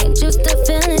 Ain't used to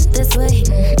feeling this way.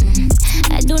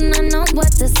 I do not know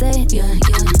what to say. Yeah,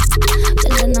 yeah.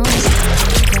 But I know it's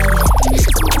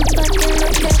fucking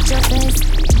look at your face.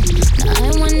 Now I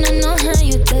wanna know how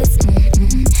you taste.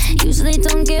 Usually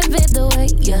don't give it away.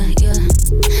 Yeah, yeah.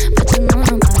 But you know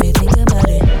nobody think about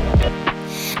it.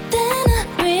 Then I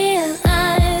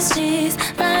realize she's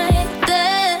right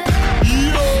there.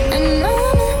 And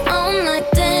I'm like,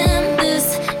 damn, this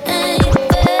ain't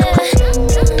fair.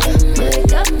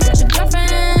 Wake up with your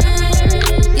girlfriend.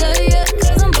 Yeah, yeah,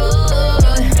 'cause I'm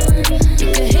bored. You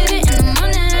can hit it in the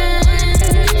morning.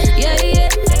 Yeah, yeah,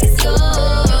 like it's yours.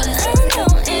 I know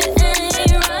it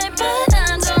ain't right, but I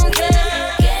don't care.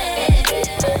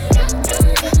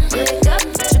 Wake up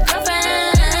with your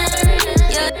girlfriend.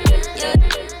 Yeah, yeah,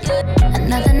 yeah.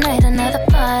 Another night, another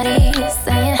party.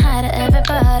 Saying hi to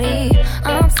everybody.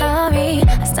 I'm sorry,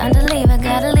 it's time to leave, I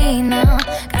gotta leave now.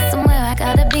 Got somewhere I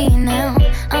gotta be now.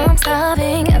 I'm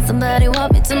starving, and somebody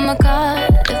walk me to my car.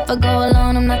 If I go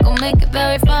alone, I'm not gonna make it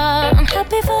very far. I'm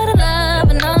happy for the love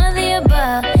and all of the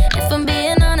above. If I'm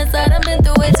being honest, I done been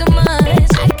through way too much.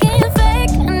 I can't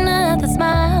fake another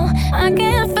smile. I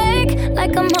can't fake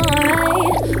like I'm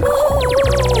alright.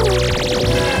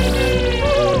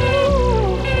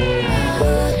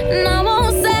 And I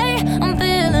won't say I'm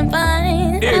feeling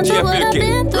fine. I know what I've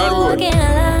been through, I can't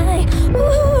lie.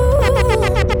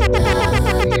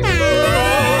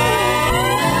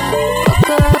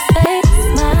 Poker face,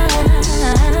 smile,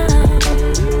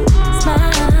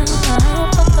 smile.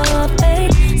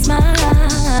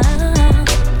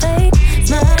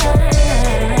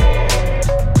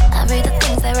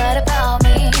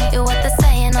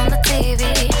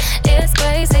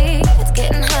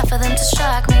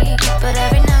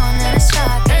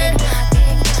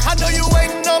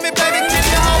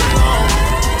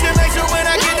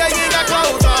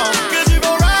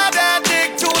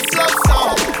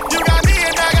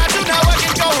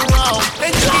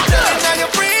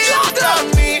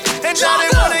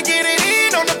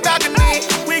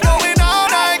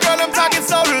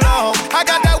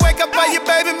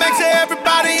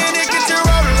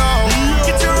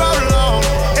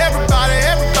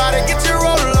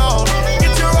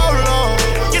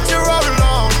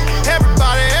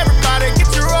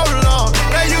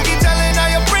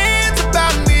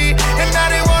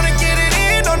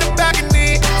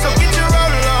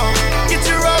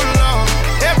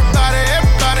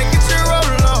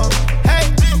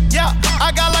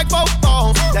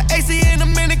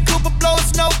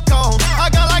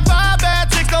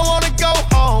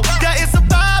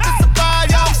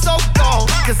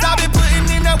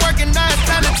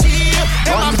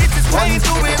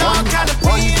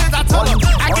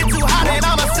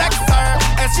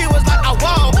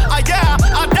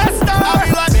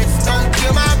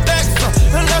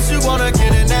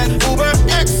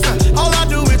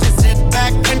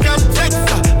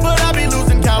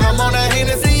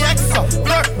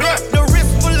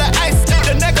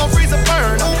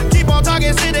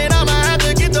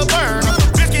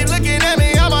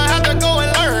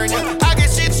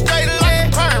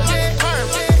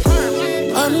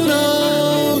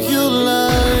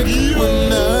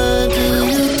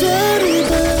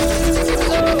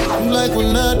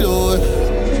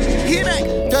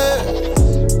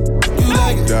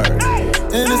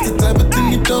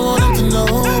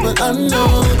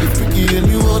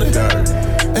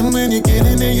 when you get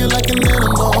in there, you're like an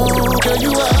animal. Girl, you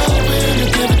out when you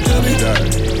give it to me.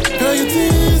 Girl, you're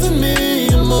teasing me,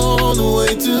 I'm on the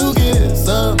way to get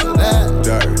some of that.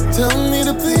 Tell me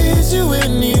to please you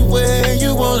any way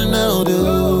you wanna now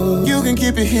do. You can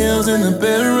keep your heels in the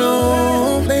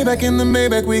bedroom. Lay back in the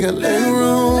Maybach, we got leg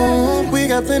room. We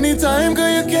got plenty time, girl,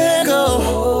 you can't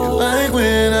go. Like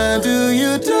when I do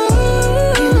you dirty.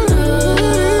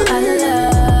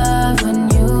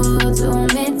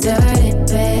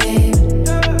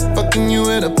 You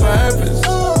with a purpose,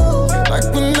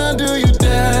 like when I do you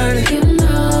dirty. You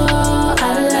know I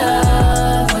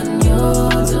love when you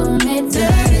do me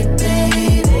dirty,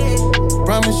 baby.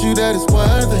 Promise you that it's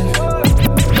worth it,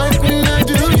 like when I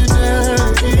do you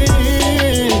dirty.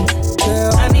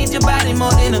 Girl, I need your body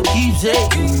more than a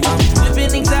keepsake. I'm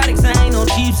whipping exotics, I ain't no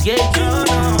cheapskate.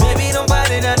 Baby, don't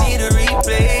bite it, I need a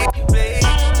replay.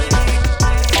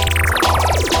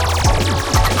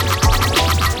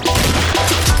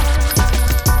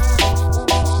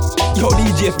 Yo,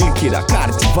 DJ Filkira,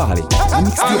 Cartivale.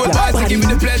 I would want to give you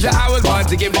the pleasure, I would want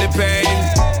to give you the pain.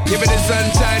 Give you the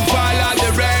sunshine, fall out the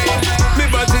rain. Me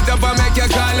bust it up and make you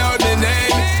call out the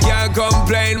name. Can't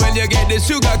complain when you get the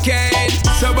sugar cane.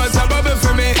 So bust a bubble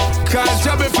for me, cause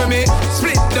trouble for me.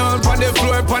 Split down on the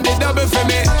floor, on the double for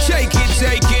me. Shake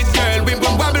it, girl, we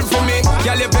put bubble for me.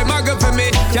 Y'all if it muggle for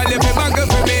me, y'all if it muggle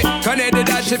for me. Connected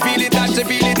that, she feel it, that, she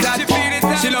feel it, that.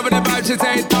 She love the vibe, she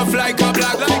say it tough like a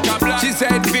block. She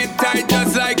said fit tight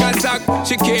just like a sock.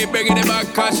 She keep bringing it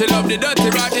back cause she love the dirty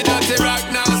rock.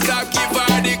 Now stop, give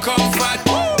her the comfort.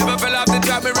 Never fell off the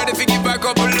top, me ready to give her a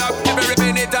couple up. Every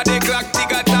minute of the clock,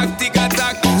 tick a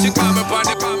tack. She come upon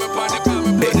the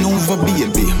bend over,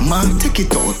 baby, man, take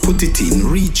it out, put it in,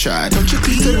 recharge. Touch your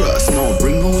clitoris, now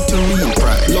bring out your real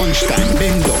pride. Lunchtime,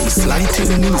 bend down, slide till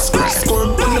the knees crack.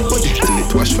 Score up on the body till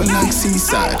it wash for like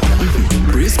seaside.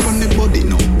 Brace on the body,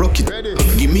 now rock it.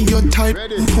 Give me your type,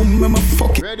 come when I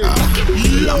fuck it.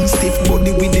 Long stiff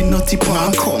body with the nutty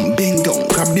palm. Come, bend down,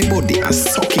 grab the body and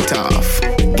suck it off.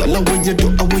 Girl, what you do,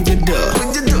 what you do?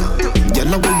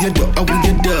 Girl, what you do, what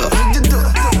you do?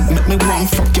 Make me one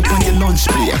fuck you on your lunch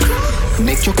break.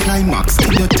 Make your climax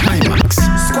till your timax.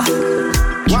 Squat.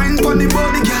 Wine pon the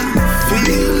body, girl.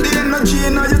 Feel the energy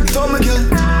in your tummy, girl.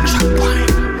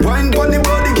 Wine pon the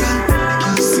body, girl.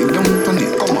 Sit down pon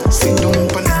it, come on, sit down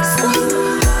pon it. Squat.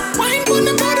 Wine pon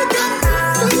the body, girl.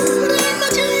 Feel the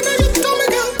energy in your tummy,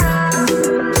 girl.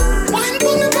 Wine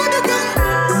pon the body, girl.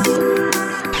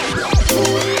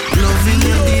 Loving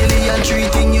you daily and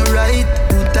treating you right.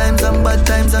 Good times and bad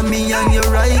times and me and you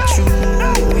right true,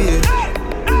 yeah.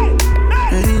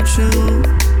 Ain't true.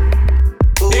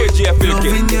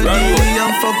 Loving you daily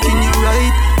and fucking you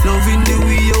right. Loving the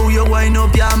way you wind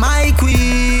up, you're my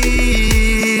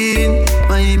queen,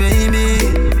 my baby.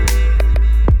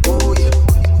 Oh yeah.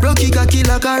 Rocky cocky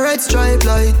like a red stripe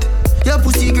light. Your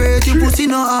pussy great, your pussy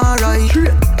not alright.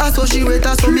 I saw she wet,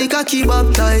 I saw me cocky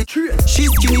up tight. She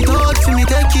skin it out for me,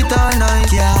 take it all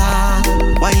night. Yeah,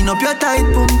 wind up your tight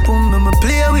pum pum, I'ma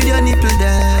play with your nipple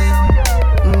there.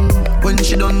 When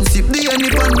she done sip the honey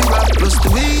on the rock, plus the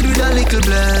weed with a little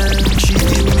blend. She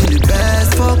give me the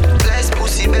best fuck, best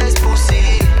pussy, best pussy.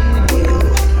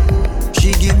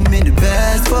 She give me the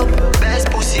best fuck, best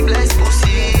pussy, best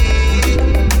pussy.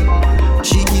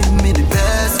 She give me the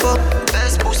best fuck,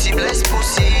 best pussy, best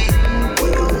pussy.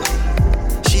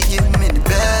 She give me the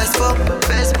best fuck,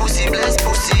 best pussy, best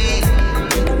pussy.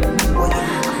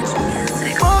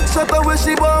 Fuck shot her when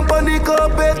she bump on the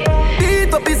carpet.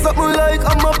 Beat up is something like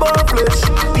I'm a bar flesh.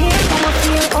 People will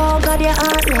feel, oh God, you're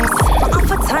heartless. My off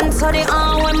a tan so they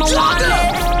all when my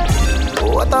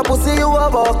wallet. What a pussy you a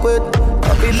walk with.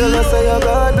 Happy tell her say you're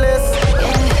God bless.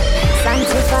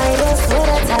 Sanctify this with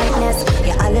a tightness.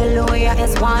 Your hallelujah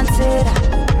is wanted.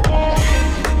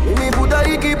 Me put a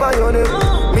hickey by your name.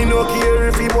 Me no care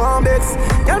if he want vex.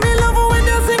 Girl, me love her when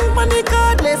you sing for the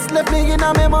cardless. Left me in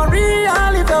a memory,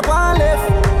 I'll live up and left.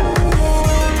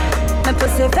 My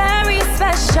pussy very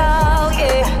special,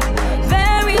 yeah.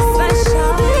 Very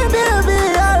special. Baby,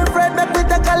 Alfred, make me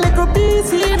take a little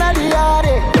piece in the yard.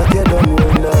 Like you don't know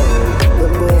now.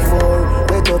 Don't go for,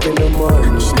 wake up in the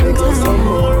morning. Make some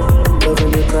more. Love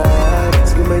when you cry,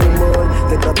 scream when you mourn.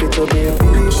 Take a picture, baby,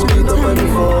 put it up on the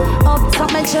phone. Up top,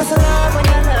 me just love when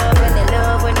you love, when you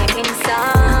love, when you're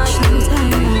inside.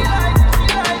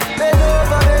 Bend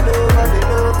over in the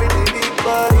big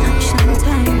body.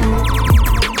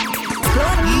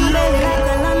 Baby, like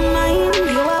a landmine.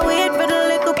 You are wait for the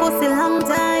little pussy long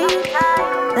time.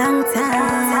 Long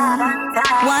time.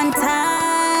 One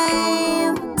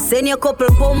time. Send your couple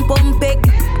pump pick.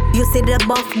 You see the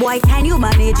buff boy, can you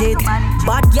manage it?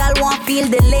 But y'all won't feel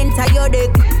the length of your dick.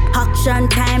 Action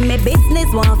time, me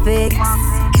business won't fix.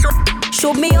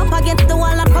 Shoot me up against the wall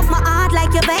and pop my heart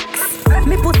like your vex.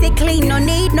 Me pussy clean, no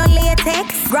need no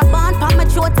latex. Grab on pa my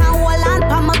throat and hold on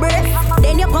pa my breast.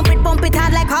 Then you pump it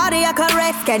hard like cardiac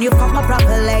arrest. Can you fuck me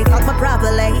properly,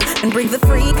 and bring the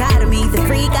freak out of me, the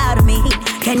freak out of me.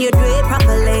 Can you do it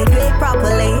properly,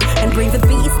 and bring the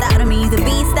beast out of me, the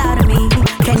beast out of me.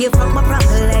 Can you fuck me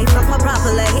properly,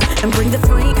 and bring the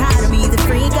freak out of me, the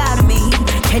freak out of me.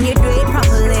 Can you do it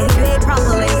properly,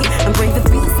 and bring the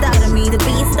beast out of me, the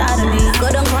beast out of me.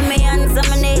 Go down on me hands on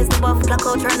my knees, the buff clock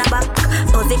out, turn the back.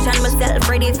 Position myself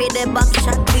ready for the back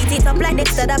shot. Beat it up like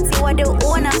this, so that's what the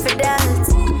owner for that.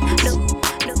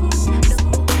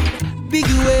 Big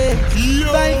way,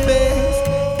 5 days,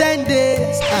 10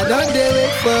 days. I don't dare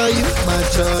wait for you, my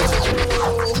charge.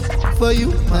 For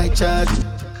you, my charge.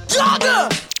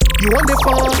 Jogger! You want the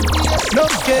phone? No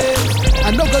case,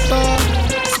 I no got on.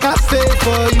 Cafe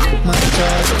for you, my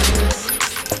charge.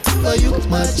 For you,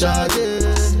 my charge.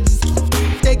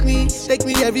 Take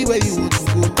me everywhere you want to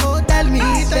go. Oh, tell me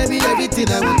everything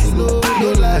I want to know. No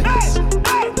lies,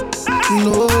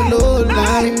 no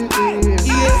lie.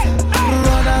 Yeah,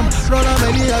 run am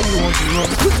anyhow you want to know.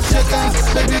 Check out,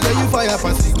 baby, girl, you fire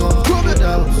passing on.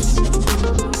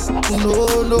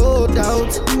 No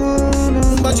doubt.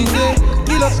 But you say,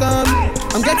 kilo come,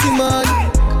 I'm getting money,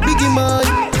 biggie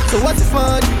money. So what's the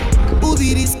fun? Who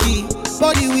be risky?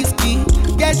 Body whiskey,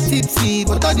 get tipsy,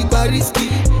 but all the bar risky.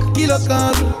 Kilo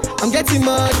come, I'm getting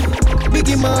money,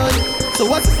 biggie money. So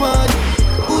what's the fun?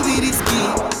 Who be risky?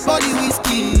 Body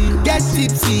whiskey, get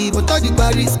tipsy, but all the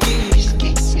bar risky.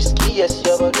 Risky, yes,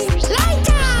 your body risky.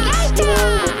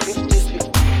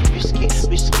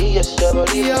 Risky, yes, your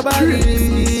body risky,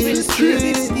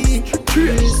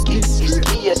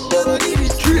 yes, your body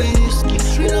risky.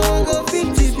 We don't go 50.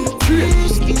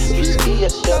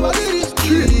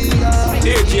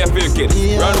 AJ Filkin,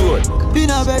 run road. Been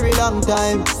a very long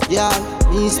time, yeah.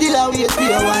 Me still a wait for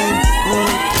your wine.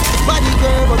 Body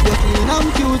curve up your clean,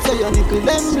 I'm cute, so your nipple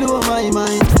them blow my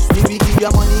mind. Me we give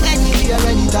your money anywhere,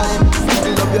 anytime.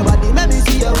 Fill up your body, let me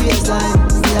see your waistline.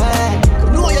 Yeah,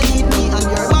 you know you need me and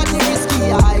your body risky.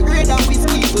 High grade and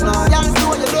whiskey tonight. Y'all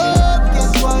know you love,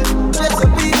 guess what? Dress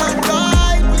up in and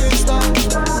right, waistline.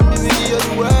 Me we give you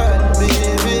the world,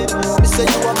 baby. Me say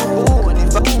you want me born.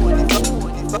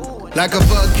 Like a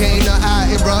volcano,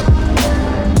 I erupt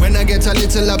when I get a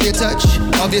little of your touch.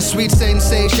 Of your sweet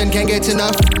sensation, can't get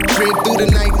enough. Straight through the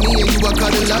night, me and you are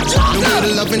cuddled up. The way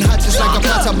the loving hot, just like a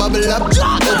pot, I bubble up.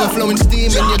 Overflowing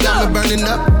steam and you got me burning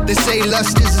up. They say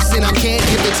lust is a sin, I can't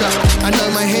give it up. I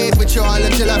know my head with you all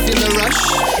until I feel the rush.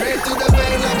 Straight through the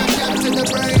vein like a shot to the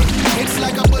brain. It's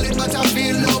like a bullet, but I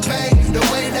feel no pain. The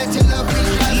way that you love me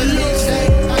driving me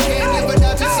insane. I can't live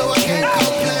without you, so I can't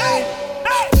complain.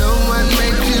 No one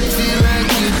makes you feel like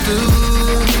you do.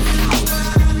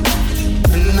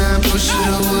 And I push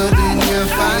the wood in your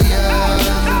fire.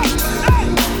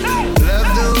 Love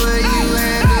the way you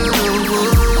handle the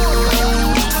wood.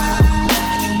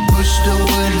 Push the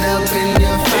wood up in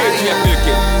your fire.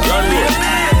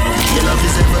 Your love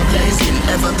is ever blazing,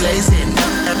 ever blazing,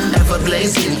 ever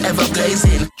blazing, ever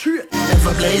blazing,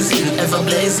 ever blazing, ever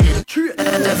blazing,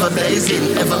 ever blazing,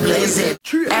 ever blazing.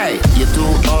 Hey, you too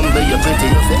humble, you're pretty,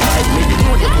 you feel hide. Maybe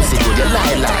know your pussy good, you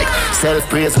lie like.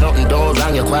 Self-praise, nothing don't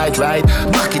wrong, you're quite right.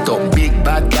 Back it up, big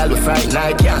bad gal with Friday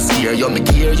night. Can't steer you, me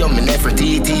gear you, me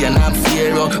Nefertiti, and I'm fear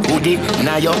you. Hoodie,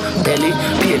 now your belly,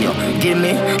 pain you. Give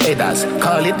me headers,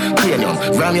 call it cranium.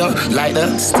 Ram you like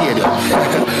the stadium.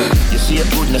 Your shape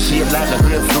good, no shape like a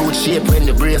grapefruit. Shape when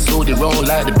the brace through the round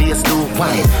like the bass do.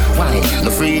 Wine,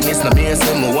 no freeness, no bass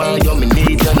in my wine. You me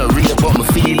need you, no real, but me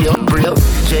feel you. Real,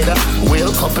 Jada,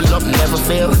 will couple up, never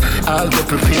fail. I'll get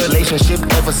prepared, relationship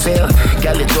ever sail.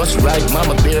 Gal it just right,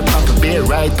 mama bear, papa bear,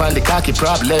 right. Pan the cocky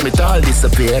problem, it all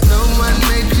disappear. No one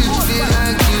makes you feel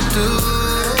like you do.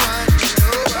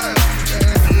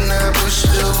 And I push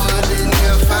the wood in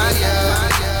your fire.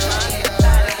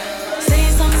 Say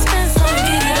something special,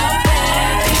 get it up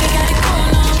there. Think you got it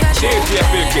going on, got you. AJ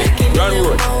Filkin, run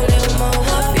road.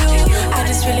 I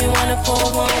just really wanna pour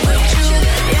one with you.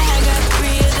 Yeah, I got 3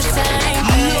 at the same.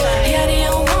 Yeah, they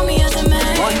don't want me as a man.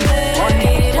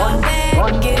 Get it up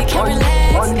there, get it, can't relax.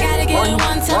 Gotta get it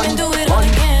one time and do it all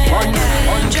again. Put it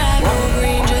in drive, no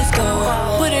green, just go.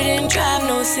 Put it in drive,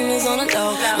 no signals on the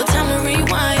low. No time to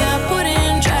rewind, yeah, put it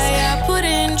in drive, yeah, put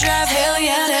it in drive. Hell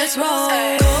yeah, let's roll.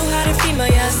 Cold-hearted female,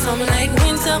 yeah, something like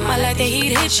winter. I like the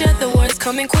heat hit ya, the words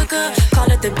coming quicker. Call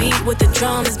it the beat with the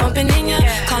drums bumping in ya.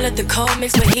 Call it the cold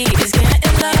mixed with heat, it's getting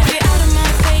iller. Get out of my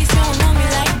face, you don't know me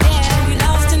like that. We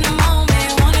lost in the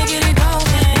moment, wanna get it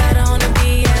going. Got on the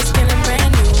BS, feeling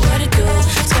brand new, what it do?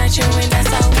 Scratch your wind, that's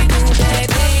how we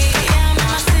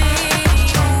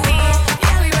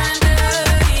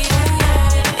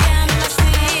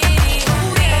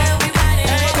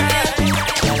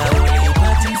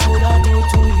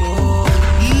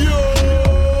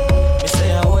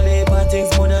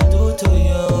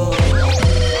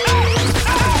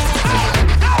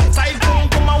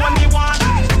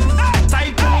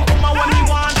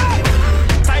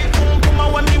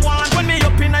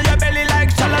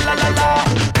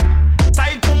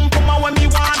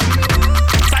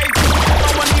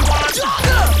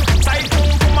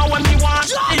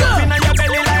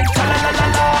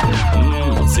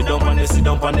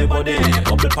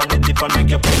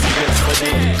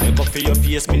for your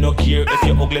face, me no care. If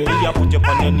you ugly, me I put you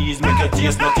on your knees, make your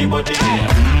taste nutty body.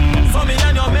 So me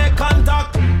and you make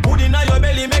contact. Put in your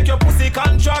belly, make your pussy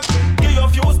contract. Give you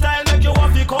few style, make you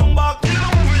want to come back.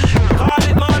 Call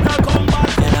it mortal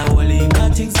combat. And I only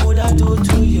got things more that do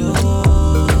to you.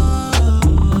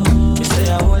 You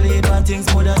say I only got things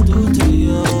more that do to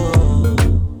you.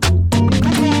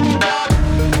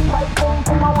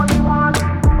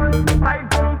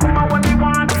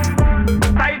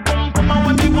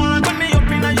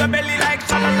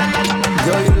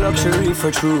 Luxury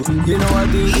for true. You know I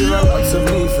do give a lots of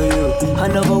me for you.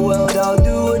 Another world I'll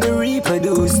do what the reaper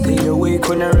do. Stay awake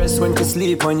when I rest, when to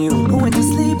sleep on you. When to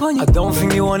sleep on you. I don't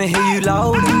think you wanna hear you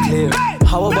loud and clear.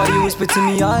 How about you whisper to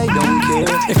me, I don't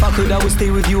care. If I could, I would stay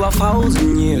with you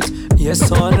 1,000 years. Yes,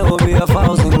 so I know it'll be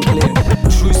 1,000 clear.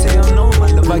 True say I'm no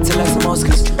man, look back to like some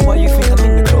Oscars. Why you think I'm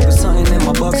in the club with something in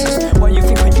my boxes? Why you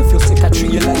think when you feel sick I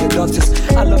treat you like your doctors?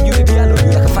 I love you, baby, I love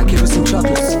you like a fat kid with some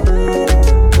chocolates.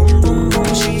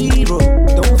 She bro,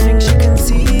 don't think she can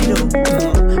see though.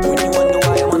 When you wonder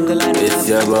why I'm on the line, it's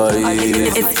your body.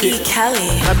 It's E.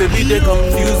 Kelly. My baby they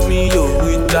confuse me yo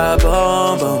with that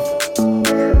bomb bomb.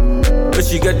 But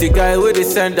she got the guy where they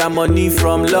send her money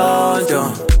from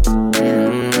London.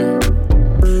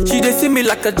 She they see me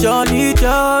like a Johnny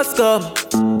just come.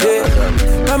 Yeah.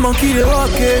 My monkey they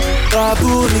walk it,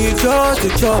 baboon he just the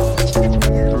chop.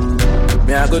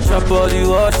 Me I go chop all the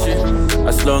washing.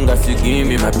 As long as you give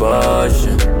me my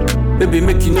passion. Baby,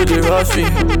 make you know they rush me.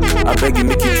 I beg you,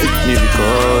 make you treat me with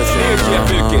caution.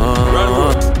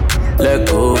 Leg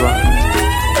over.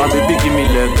 My baby, give me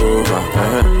leg over.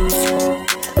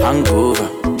 Hangover.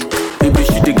 Baby,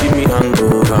 she dey give me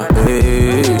hangover.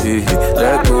 Hey,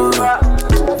 leg over.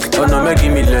 Oh no, make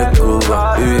give me leg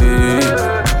over. Hey,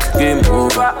 game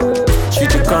over. She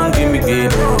dey can't give me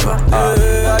game over.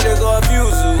 Hey, I dey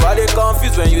confuse you. I dey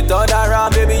confused when you turn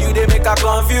around, baby. You dey make her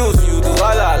confused. You do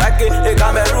all I like it. They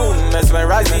come in room,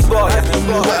 mesmerize this boy.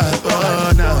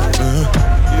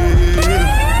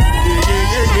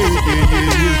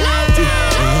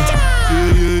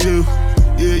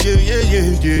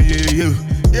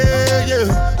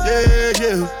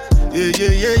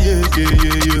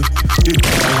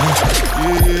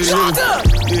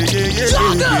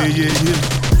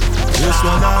 This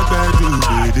one I got to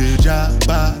be the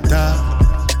jabata.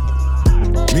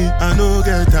 Me, I no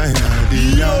get time at the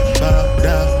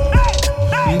yabada.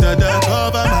 Dada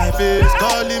cover my face,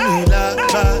 calling me la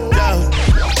bada.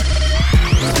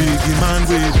 Biggie man,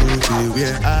 we go to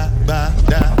where I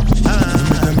bada.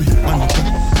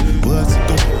 What's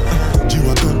it up?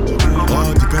 G-Wagon,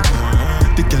 all the gun.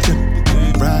 The girl them,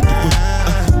 ride the boat.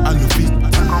 I love it,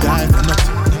 die for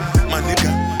nothing. My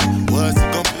nigga, what's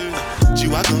it up?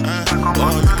 G-Wagon,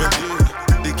 all the gun.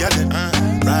 The girl them,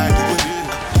 ride the boat.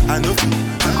 I know it,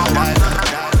 die.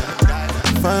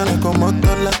 Fine like a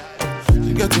 $1.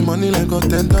 She get the money like a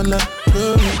 $10.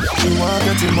 She want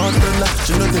get the $1.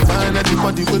 She know they find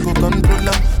anybody we go control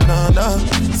her. Nah,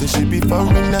 say she be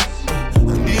foreigner.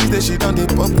 And these days she done the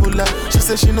popular. She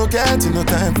say she no get no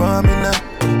time for me now.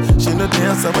 She no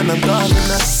answer when I'm calling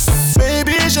her.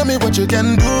 Baby, show me what you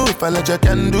can do. If I let you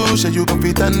can do, show you go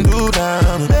fit and do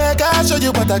down. Make I show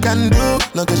you what I can do.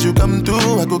 Long as you come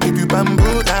through, I go give you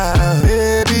bamboo down.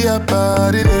 Baby, your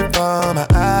body they for my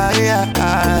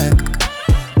eye.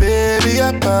 Baby,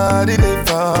 your body they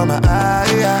for my eye.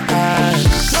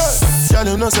 Girl,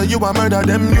 you know say you a murder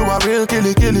them, you a real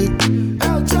killy.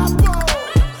 El Chapo.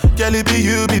 Kelly be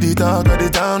you be the talk of the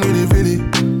town, really.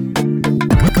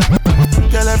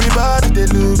 Girl, everybody they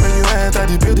look when you enter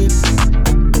the building.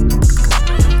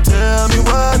 Tell me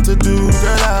what to do,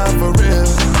 girl, I'm for real.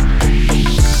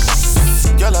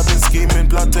 Girl, I've been scheming,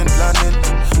 plotting, planning.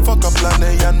 Fuck up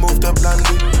planning and move to plan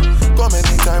B. Come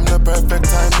anytime, the perfect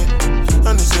timing.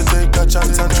 And you should take a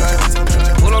chance and try it.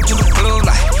 Pull up to the club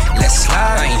like, let's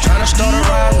slide. I ain't tryna start a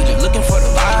ride, we just looking for the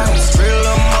vibes. Real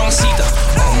little mamacita,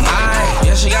 oh my.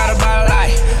 Yeah, she got a body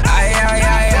like, ay, ay,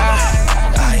 ay, ay.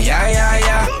 Ay, ay, ay,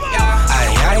 ay.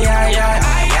 Ay, ay, ay, ay.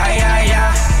 Ay, ay, ay,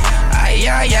 ay. Ay,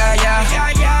 ay, ay, ay.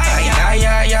 Ay, ay,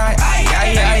 ay, ay. Ay,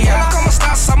 ay, ay, ay. Come on,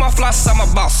 stop, I'm a floss, I'm a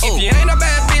boss. If you ain't a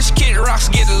bad bitch, kid rocks,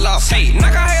 get lost. Hey,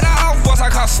 knock her head off, what's her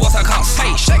cost?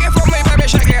 Hey, shake it for me, baby,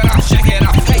 shake it off.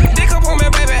 Hey, dick up on me,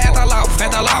 baby, at the loft.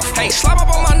 Hey, slap up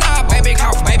on my knob, baby,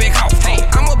 cough. Hey,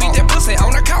 I'ma beat that pussy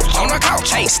on the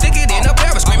couch. Hey, stick it in the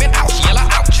pelvis, screaming ouch, yell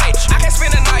ouch. Hey, I can't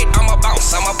spend the night, I'ma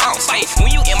bounce.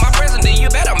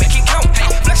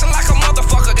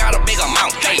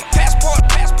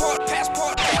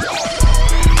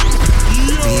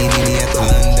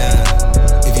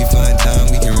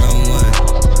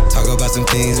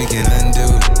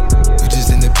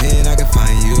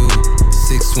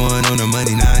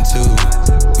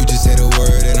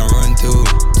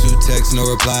 text, no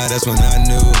reply, that's when I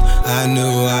knew.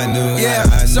 Yeah,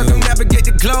 circumnavigate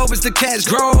the globe as the cash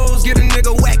grows. Get a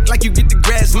nigga whack like you get the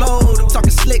grass mowed. I'm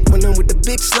talking slick when I'm with the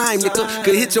big slime, nigga.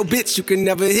 Could hit your bitch, you can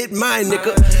never hit mine,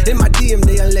 nigga. In my DM,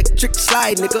 they electric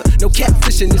slide, nigga. No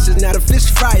catfishing, this is not a fish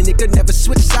fry, nigga. Never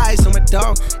switch sides on my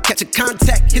dog. Catch a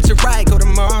contact, hit your ride, go to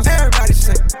Mars. Everybody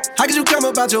say, how could you come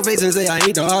about your face and say I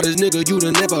ain't the hardest nigga you'd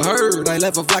have never heard? I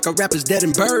left off like a rapper's dead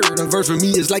and bird. A verse for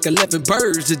me is like 11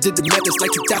 birds. Just did the math, it's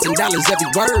like $2,000 every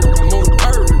word. I'm on the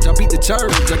purge, I beat the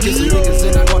church. I kiss the niggas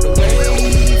and I walk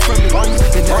away from it.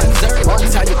 And I deserve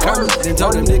just how you curved. And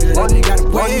told them niggas that they gotta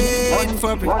wait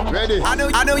for me.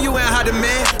 I know you ain't hot a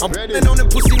man. I'm ready on the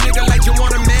pussy nigga like you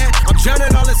want a man. I'm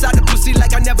drowning all inside the pussy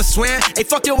like I never swam. Hey,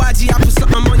 fuck your IG, I put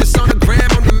something on your sonogram.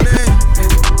 I'm the man.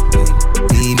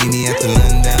 Meet me at the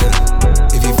London.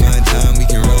 If you find time, we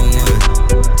can roll one.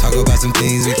 Talk about some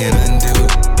things we can undo.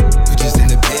 You just in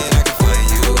the bed, I can find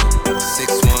you.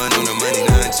 6'1" on the money,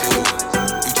 9'2".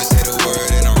 You just say the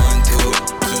word and I run through.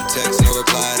 2 texts, no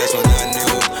reply, that's when I knew.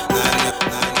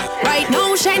 Right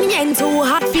now, Shen Yen too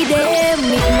hot for them.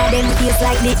 Meeting at them face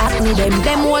like the acne them.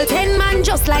 Them whole 10 man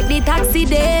just like the taxi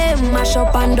them. Mash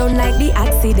up and down like the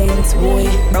accidents, boy.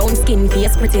 Brown skin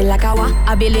face pretty like a wa.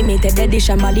 I be limited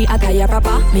edition body attire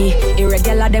proper. Me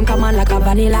irregular them come on like a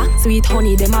vanilla. Sweet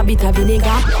honey them a bit of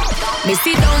vinegar. Me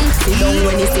sit down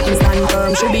when he sitting stand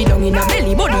firm. Should be down in a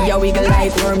belly, body a wiggle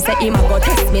like worm. Say him a go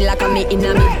test me like a me in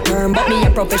a midterm. But me a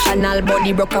professional,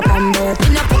 body broke up and dirt.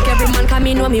 In a fuck every man come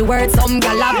in know me words. Some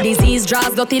gal have disease,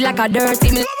 draws dirty like a dirt.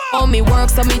 See me how me work,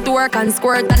 so me twerk and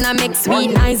squirt. And I make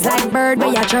sweet nice like bird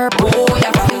where ya chirp. Oh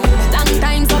yeah, long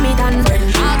time so me done.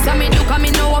 Ask so me do come me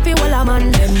know what fi wall a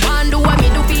man. One do what me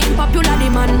do fi popular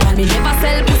demand. Me never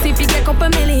sell pussy fi get up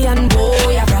 $1 million. Oh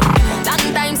yeah,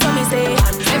 long time so me say.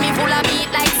 Me full of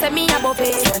beat like semi a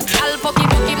buffet. All fucky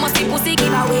musty pussy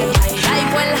give away.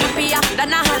 Life well happier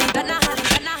than a holly.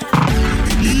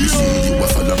 You see you a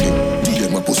follow me.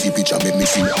 DM a pussy picture make me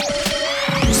see.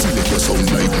 See make you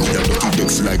sound like me. A dirty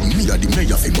decks like me. A the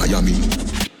mayor for Miami.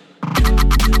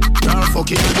 Nah fuck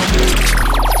it, I don't do it.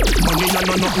 Money and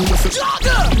no nothing with it. I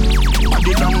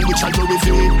the language I do with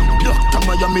it. Doctor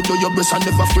Miami do your best and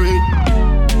never afraid.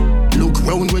 Look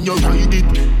round when you ride it.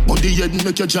 Body head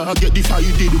make your jaw get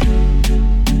divided.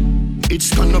 It's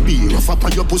gonna be rough up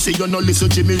on your pussy. You no listen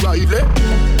to Jimmy Riley.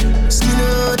 Skin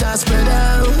out and spread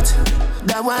out.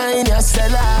 That wine you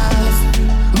sell off.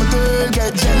 My girl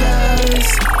get jealous.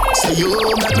 Say you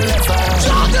make me laugh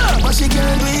out. But she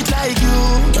can't do it like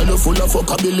you. Girl you full of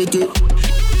fuckability.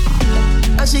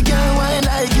 And she can't wine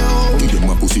like you. Give them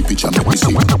a pussy picture make me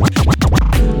see.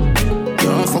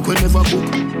 Yeah, fuck we never book.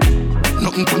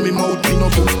 Nothing from me mouth, me no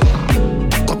book.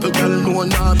 Couple girl no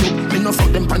nah do. Me no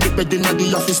fuck them pan the bed inna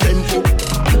the office tempo.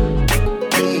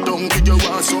 Bend down with your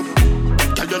ass up.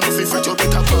 Girl you know fi fret you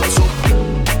better pass up.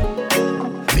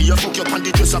 Me a fuck you pan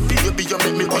the dress up, baby you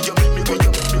make me go, you make me go,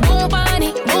 you make me go. Move body.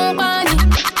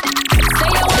 Say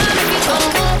you want me to come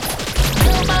home.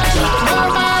 Move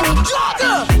body.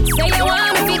 Say you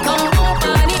want me to come home,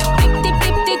 body.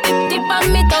 Tip on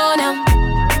me toe now.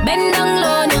 Bend down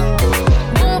low now.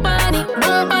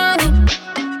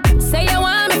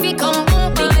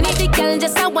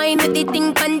 Just a wine with the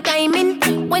thing pan timing.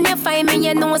 When you find me,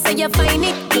 you know so you find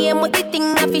it. Game with the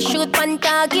thing, I fi shoot pan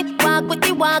target. Walk with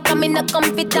the walk, I'm in a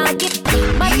comfy target.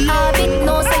 But have it,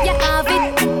 no so you have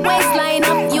it. Waistline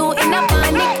up, you in a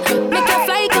panic. Make you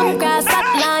fly, come cross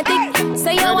Atlantic.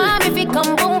 Say you want me fi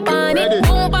come boom pan it.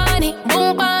 Boom pan it,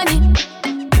 boom pan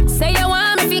it. Say you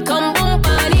want me fi come boom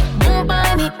pan it. Boom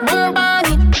pan it, boom pan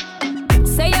it.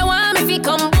 Say you want me fi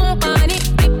come boom pan it.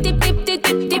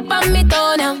 Tip on me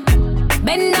toe now.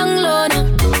 Bend down low now.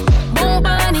 Boom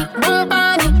bunny.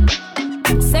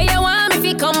 Say you want me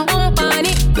fi come boom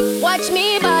bunny. Watch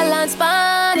me balance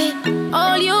bunny.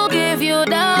 All you give you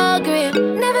dog grip.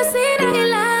 Never seen nothing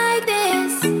like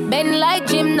this. Bend like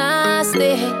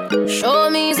gymnastics. Show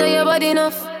me so your body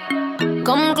enough.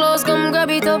 Come close, come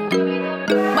grab it up.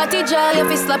 Body jaw, you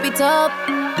fi slap it up.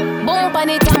 Boom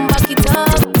bunny, come back it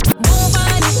up. Boom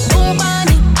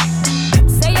bunny.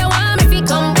 Say you want me fi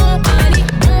come boom.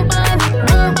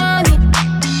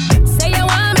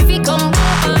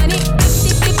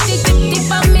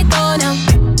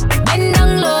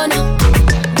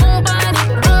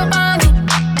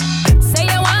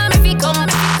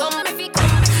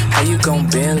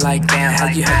 Like that? How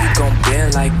you gon'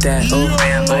 bend like that? Oh.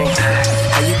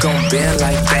 How you gon' bend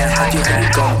like that? How you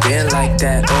gon' bend like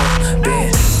that? Oh,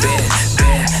 bend.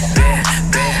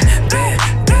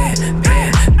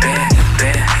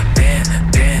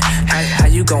 How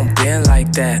you gon' bend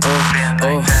like that?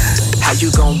 Oh. How you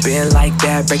gon' bend like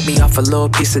that? Break me off a little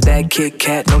piece of that Kit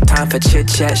Kat. No time for chit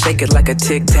chat. Shake it like a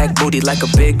Tic Tac. Booty like a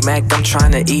Big Mac. I'm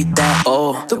tryna eat that.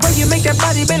 Oh, the way you make that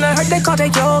body bend, I heard they call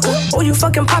that yoga. Oh, you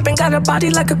fucking poppin', got a body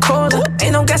like a cola.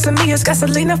 Ain't no gas in me, it's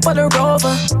gasolina for the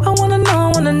Rover. I wanna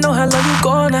know how low you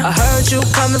going now. I heard you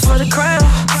coming for the crown.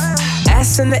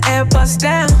 Ass in the air, bust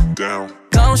down.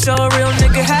 Gon' show a real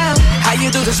nigga how you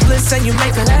do the splits and you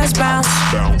make that ass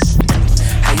bounce.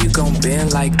 How you gon'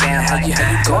 bend like that? How you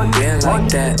gon' bend like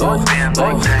that? Oh,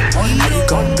 oh. How you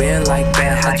gon' bend like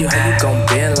that? How you gon'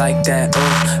 bend like that?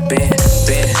 Oh, bend,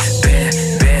 bend, bend,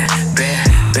 bend, bend,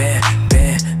 bend,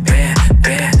 bend,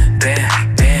 bend,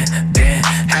 bend, bend, bend.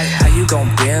 How you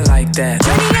gon' bend like that?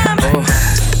 Oh.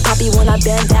 Papi, when I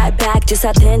bend that back, just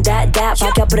attend that,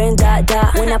 pa' que aprenda,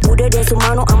 da. When I put it in su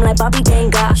mano, I'm like, papi,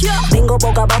 tenga. Vengo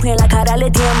boca abajo y en la cara le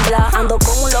tiembla. Ando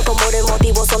como un loco, por el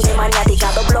motivo son de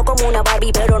maniática. Doblo como una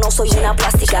Barbie, pero no soy una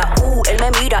plástica. Él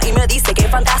me mira y me dice que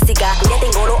es fantástica. Le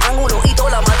tengo los ángulos y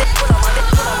toda la madre, toda la madre,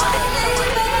 toda la madre.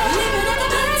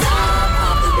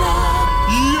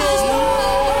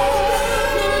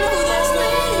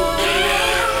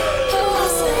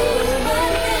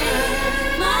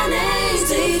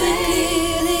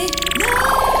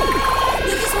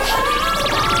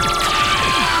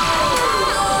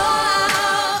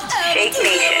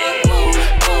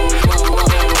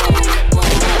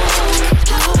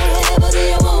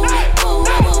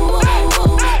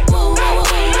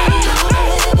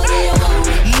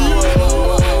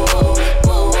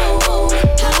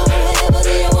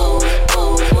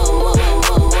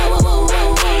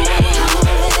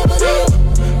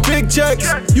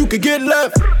 Checks, you could get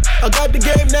left. I got the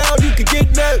game now, you could get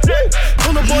next.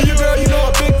 Pull up on your girl, you know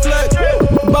I'm big flex.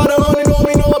 About 100 on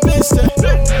me, know I'm instant.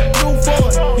 New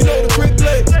phone, you know the brick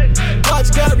blade.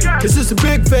 Watch Gary, cause it's a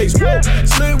big face.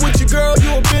 Slim with your girl,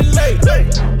 you a bit late.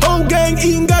 Whole gang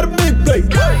eating, got a big plate.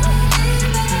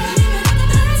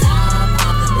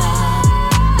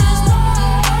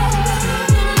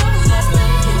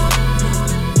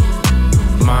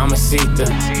 Mamacita,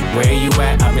 where you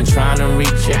at? I've been trying to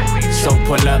reach ya. So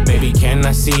pull up, baby, can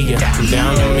I see ya? I'm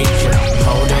down to meet ya.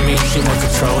 Holding me, she want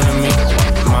controlling me.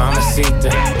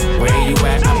 Mamacita, where you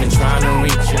at? I've been trying to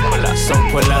reach ya. So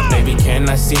pull up, baby, can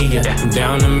I see ya? I'm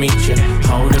down to meet ya.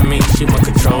 Holding me, she want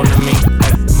controlling me.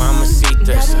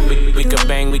 Mamacitas, we could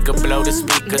bang, we could blow the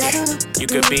speakers. You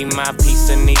could be my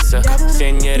pizza Nisa,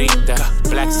 señorita,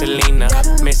 Black Selena,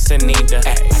 Miss Anita.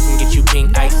 I can get you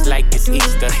pink ice like it's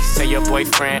Easter. Say your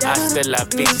boyfriend, hasta la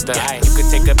vista. You could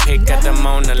take a pic at the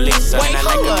Mona Lisa. And I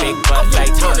like a big butt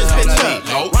like turn this bitch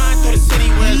up. Ride through the city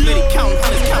where it's litty, counting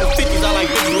hundreds, counting 50s. I like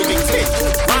bitches with big tits.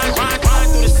 Ride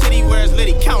through the city where it's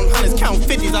litty, counting hundreds, counting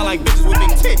 50s. I like bitches with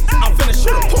big tits. I'm finna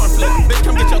shoot a porn flick. Bitch,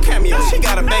 come get your cameo. She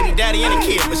got a baby daddy and a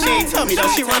kid, but she ain't tell me though.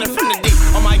 She running from the deep.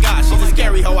 Oh my god, she's a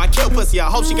scary hoe. I kill pussy. I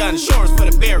hope she got insurance for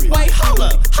the burial. Wait, hold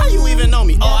up. How you even know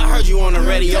me? Oh, I heard you on the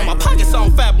radio. My pockets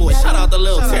on Fat Boy. Shout out to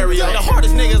Lil Terrio. The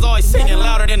hardest niggas always singing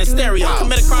louder than the stereo.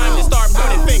 Commit a crime and start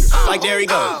pointing fingers. Like there he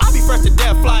go. I be fresh to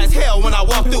death, fly as hell when I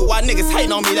walk through. Why niggas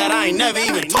hating on me that I ain't never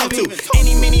even talked to?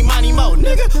 Any, mini, money, mo.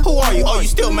 Nigga, who are you? Oh, you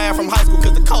still mad from high school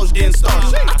cause the coach didn't start.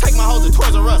 I take my hoes to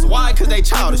Toys R Us. Why? Cause they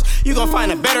childish. You gon'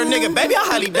 find a better nigga, baby, I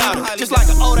highly doubt it. Just like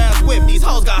an old ass whip, these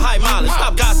hoes got high mileage.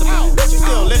 Stop gossiping. Bitch, you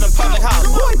still live in public house.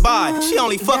 Boy, bye. She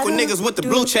only fuck with niggas with the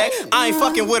blue check. I ain't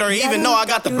fucking with her even though I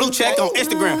got the blue check on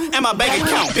Instagram. And my bank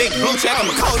account, big blue check. I'm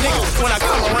a cold nigga. When I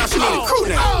come around, she need a crew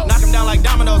now. Knock him down like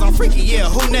dominoes, I'm freaky, yeah,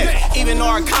 who next? Even though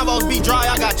our combos be dry,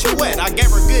 I got you wet. I gave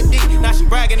her good D, now she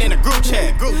bragging in a group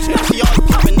chat. Now she always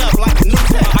popping up like a new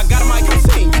tech. I got a mic, I'm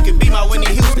singing, you can be my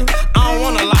Whitney Houston. I don't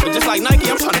wanna lie, but just like Nike,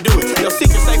 I'm trying to do it. Your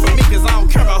secret safe for me, cause I don't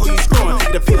care about who you screwing.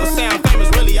 The people sound famous,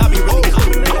 really, I be really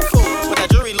cool. No fool, but that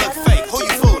jury look fake, who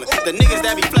you fooling? The niggas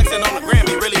that be flexing on the gram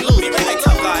be really looting. Hey,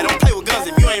 tough guy, don't play with guns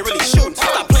if you ain't really shooting.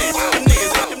 Stop playing, them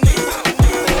niggas, them niggas.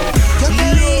 Yo te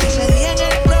vi ese día en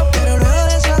el club, pero luego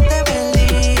de eso te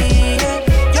perdí.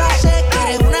 Yo sé que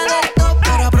eres una del top,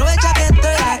 pero aprovecha que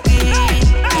estoy aquí.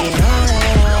 Quiero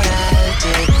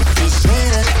devorarte,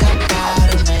 quisiera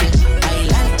escaparme,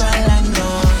 bailar toda la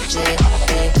noche,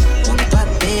 junto a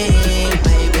ti,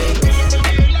 baby.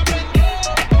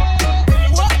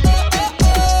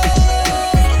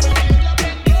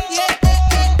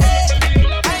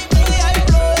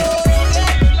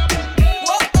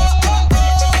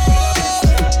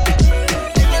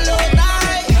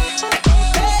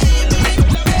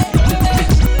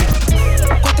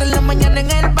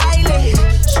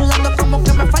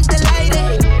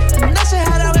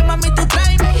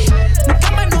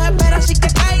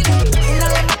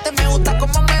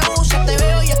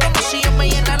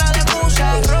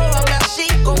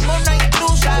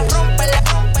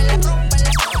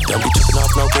 tripping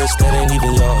off no bitch that ain't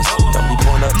even yours. Don't be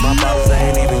pouring up my bottles, they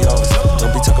ain't even yours.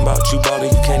 Don't be talking about you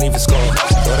ballin', you can't even score.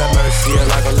 Throw that mercy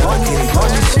like a Lamborghini.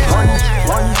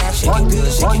 Shake it good,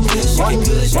 shake it good, shake it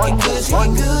good, shake it good, shake it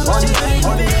good.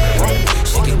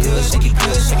 Shake it good, shake it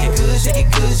good, shake it good, shake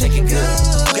it good, shake it good.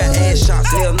 You got ass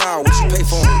shots, hell nah, what you pay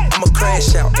for 'em? I'ma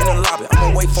crash out in the lobby, I'ma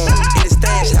wait for 'em. In the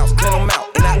stash house, clean 'em out,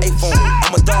 and I ate for 'em.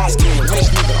 I'm a dog skin, rich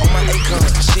nigga on my Akon.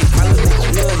 Shit, my little nigga,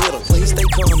 real hitter, but he stay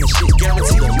calm and shit.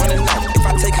 Guaranteed I'm running out. If I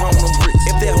take home them bricks,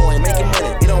 if that hoe ain't making money,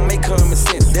 it don't make common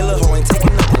sense. That little hoe ain't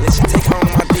taking nothing, let you take home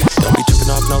my dick. Don't be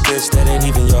tripping off no bitch that ain't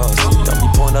even yours. Don't be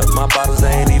pouring up my bottles, they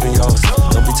ain't even yours.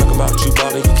 Don't be talking about you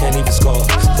ballin', you can't even score.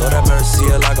 Throw that mercy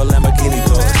like a Lamborghini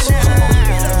doors.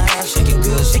 Shake it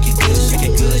good, shake it good, shake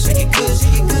it good, shake it good,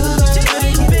 shake it good.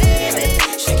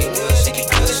 Shake it good, shake it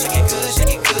good, shake it good,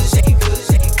 shake it good, shake it good,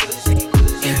 shake it good, shake it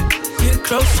good. Yeah, get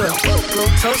closer, blow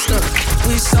toaster,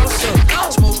 we salsa,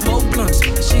 smoke more blunts,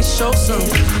 she show some.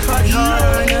 Party hard, I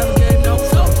never get no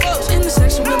fuck. In the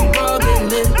section with the ball get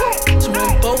lit,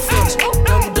 smoke both us,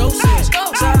 double doses.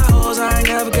 Side hoes, I ain't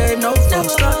never gave no fuck.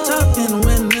 Start talking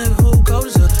when nigga who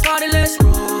goes to party, let's roll.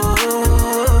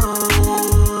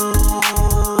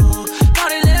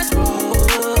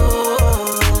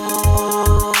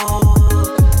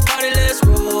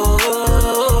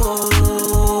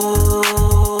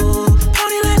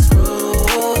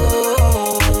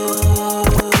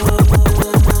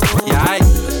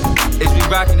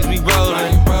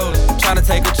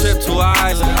 To an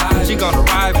island, she gon'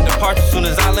 arrive and depart as soon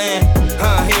as I land.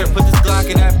 Here, put this Glock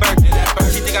in that Birkin.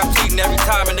 She think I'm cheating every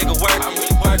time a nigga work.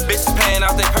 Bitches paying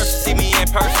out their purse to see me in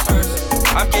person.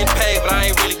 I'm getting paid, but I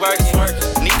ain't really working.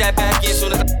 Need that back in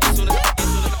soon as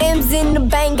M's in the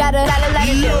bank, got a lot of them.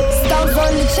 Stones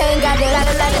on the chain, got a lot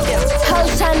of them.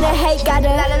 Hoes tryna hate, got a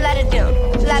lot of them.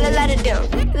 Lot of them.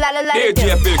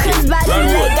 Cause by the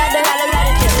way, got a lot of them.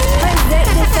 Present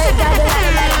the fake, got a lot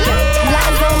of them.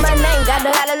 Lines on my name, got a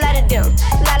lot of them.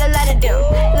 Lot of them.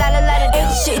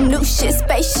 Ain't shit, new shit,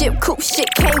 spaceship, coupe shit.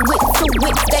 Came with 2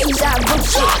 weeks, deja vu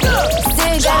shit.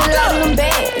 Still got a lot of them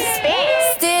bands.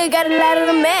 Still got a lot of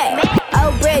them mad.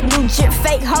 Old bread, new drip,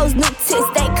 fake hoes, new tits.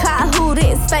 They call who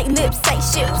this, fake lips, fake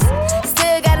ships.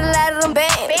 Still got a lot of them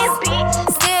bands.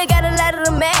 Still got a lot of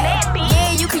them mad.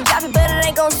 Yeah, you can drop it, but it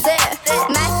ain't gon' sell.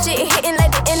 My shit hitting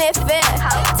like the NFL.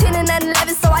 10 and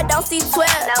 11, so I don't see 12.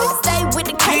 Stay with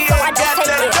the cake, so I don't take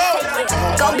it.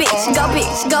 Go bitch,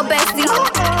 go bestie.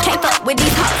 Can't fuck with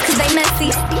these hoes, cause they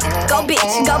messy. Go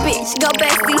bitch, go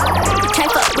bestie.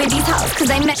 Can't fuck with these hoes, cause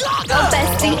they messy. Go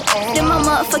bestie. Then my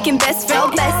motherfucking best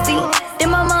friend, bestie. Then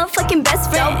my motherfucking best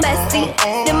friend, bestie.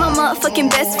 Then my motherfucking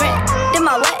best friend. Then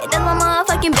my what? Then my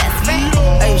motherfucking best friend.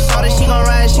 Hey, shorty, she gon'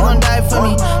 ride, she gon' die for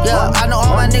me. Yeah, I know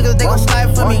all my niggas, they gon'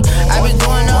 slide for me. I be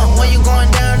going up when you going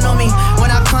down on me.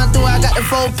 When I come through, I got the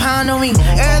 4 pound on me.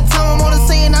 Every time I'm on the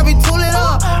scene, I be tooling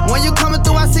up. When you coming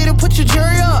through, I see to put your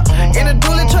jury up. In a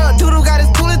dually truck, Doodle got his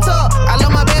tooling tuck. I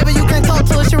love my baby, you can't talk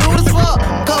to her, she rude as fuck.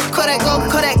 Go Kodak,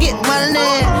 get money. I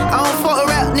don't fuck with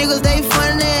rap niggas, they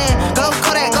funny. Go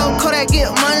Kodak,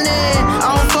 get money. I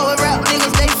don't fuck with rap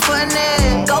niggas, they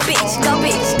funny. Go bitch, go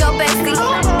bestie.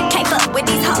 Can't fuck with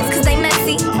these hoes, cause they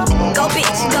messy. Go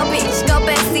bitch, go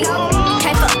bestie.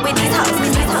 Can't fuck with these hoes,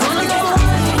 cause these hoes.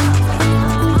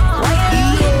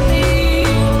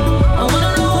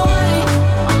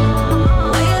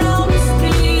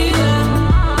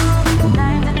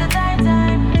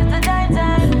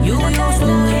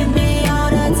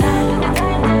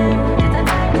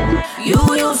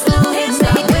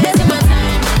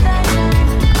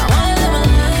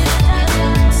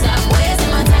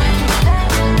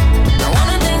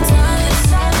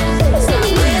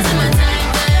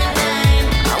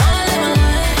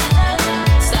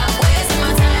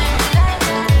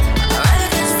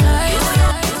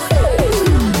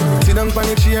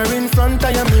 In front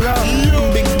of your mirror,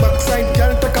 big backside,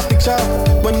 girl, take a picture.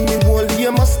 When me hold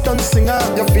you, must done singer.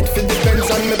 You fit for the Benz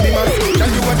and me be my girl,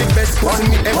 you are the best pussy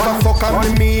me ever fuck and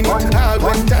me mean it. All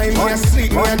one time me a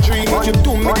sleep, me a dream it. You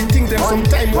do me the things them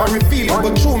sometime I reveal it,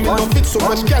 but true me love it so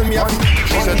much, girl me have.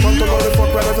 She said, "Don't go the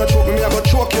fuck right as I choke me, I go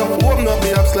choke you." Open up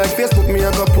the apps like Facebook, me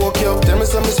I go poke you. Tell me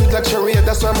something sweet like cherry,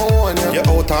 that's why I'm on you. You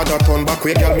out of that turn back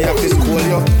way, girl me have to school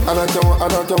you. I don't again.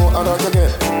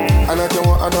 I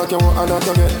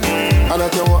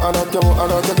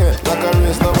don't again. Like a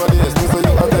race nowadays, this is you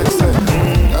a text say.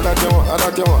 I don't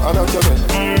again.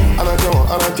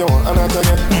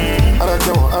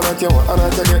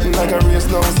 Like a race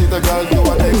now, see the girl you a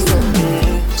text say.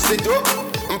 Sit up,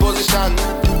 in position,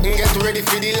 get ready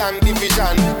for the land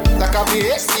division. Like a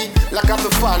BSC, like a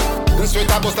fan. And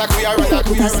straight up us like we are right.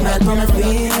 When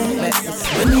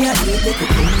we are eat, they cook.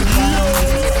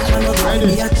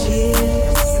 me a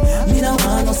chase. Me no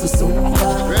want no Zumba.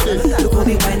 Look how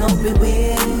me wind up me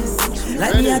waist.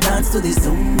 Like me a dance to the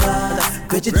Zumba.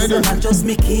 Vegetable and just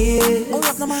me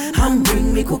kiss. And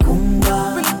bring me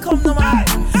cucumber.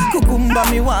 Cucumber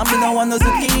me want, me no want no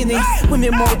zucchini. When me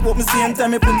mouth put me same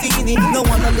time me put teeny. No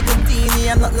want no little teeny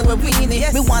and not no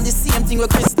weenie. Me want the same thing where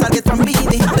Crystal get from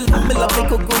Beanie. Me love the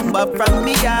cucumber from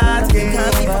me heart.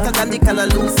 Can't be fatter than the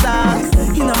Callaloo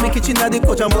sauce. You know me kitchen at the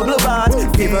coach and bubble bath.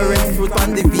 Favorite fruit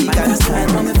on the vegan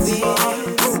side on me face.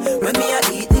 When me a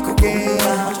eat the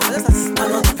cucumber, I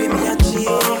not pay me a cheese.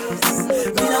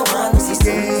 Me no want no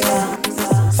sister.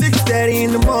 6:30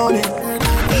 in the morning.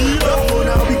 Love phone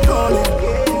I'll be calling.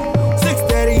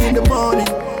 6:30 in the morning.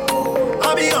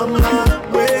 I'll be on my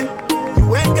way.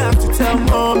 You ain't got to tell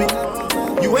mommy.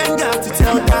 You ain't got to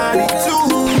tell daddy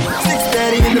too.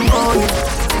 6:30 in the morning.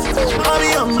 I'll be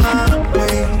on my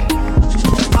way.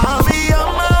 I'll be on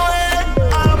my way.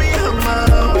 I'll be on my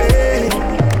way.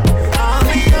 I'll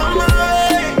be on my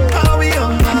way. I'll be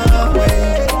on my way.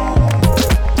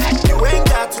 You ain't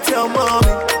got to tell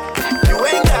mommy. You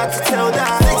ain't got to tell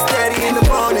daddy. 6:30 in the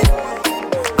morning.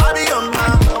 I'll be on my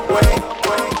way.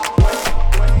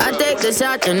 I take the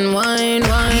shot and wine.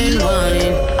 I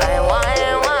wine.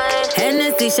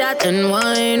 Hennessy shot and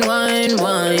wine. I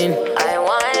wine.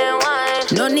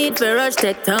 No need for rush,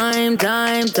 take time.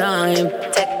 Take time.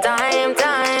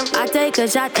 I take a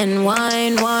shot and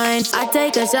wine. I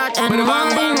take a shot and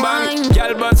wine.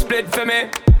 Girl, but split for me,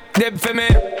 dip for me.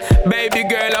 Baby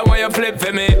girl, I want you flip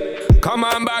for me. Come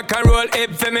on back and roll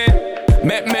it for me.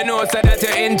 Make me know so that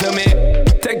you're into me.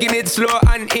 Taking it slow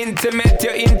and intimate.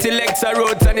 Your intellect's a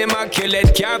roots and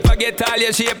immaculate. Can't forget all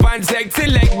your shape and sexy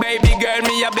leg. Baby girl,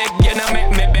 me a beg, you know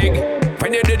make me beg.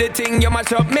 When you do the thing, you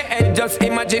mash up me head. Just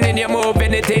imagining you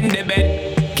moving it in the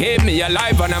bed. Keep me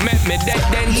alive and I make me dead.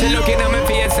 Then she looking at my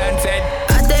face and said,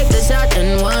 I take the shot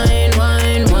and wine.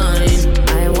 I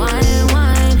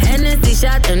wine. Hennessy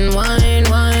shot and wine.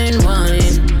 I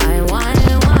wine.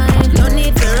 No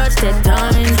need for rush, take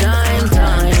time.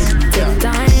 Take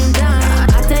time.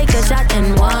 I take a shot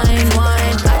and wine.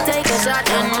 I take a shot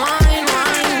and wine.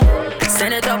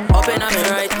 Send it up in on me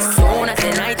right. Soon as the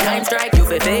night time strike, you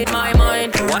fade my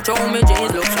mind. Watch how me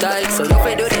jeans look tight, so you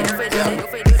fi do it.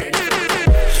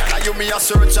 You me a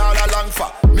search all along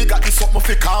for. Me got this something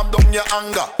fi calm down your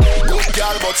anger. Good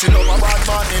girl, but you know a bad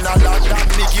man in a London.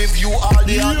 Me give you all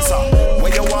the answer.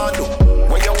 What you want do?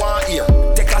 What you want here?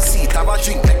 Take a seat, have a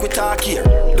drink, make we talk here.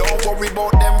 Don't worry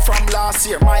about them from last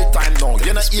year. My time now,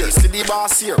 you not here. See the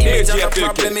boss here. Image of the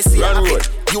problem, me see a bit.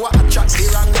 You are attract the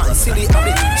wrong man. See the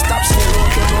habit. Stop saying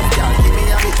out your love, girl. Give me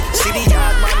a bit. See the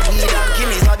yard man, weed and give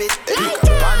me a bit. Pick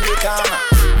up on the corner,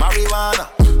 marijuana.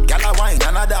 Girl a wine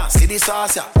and a dance, see the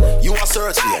sauce, yeah. You a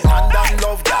search for London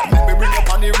love, girl. Make me bring up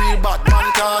on the real bad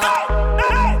man corner.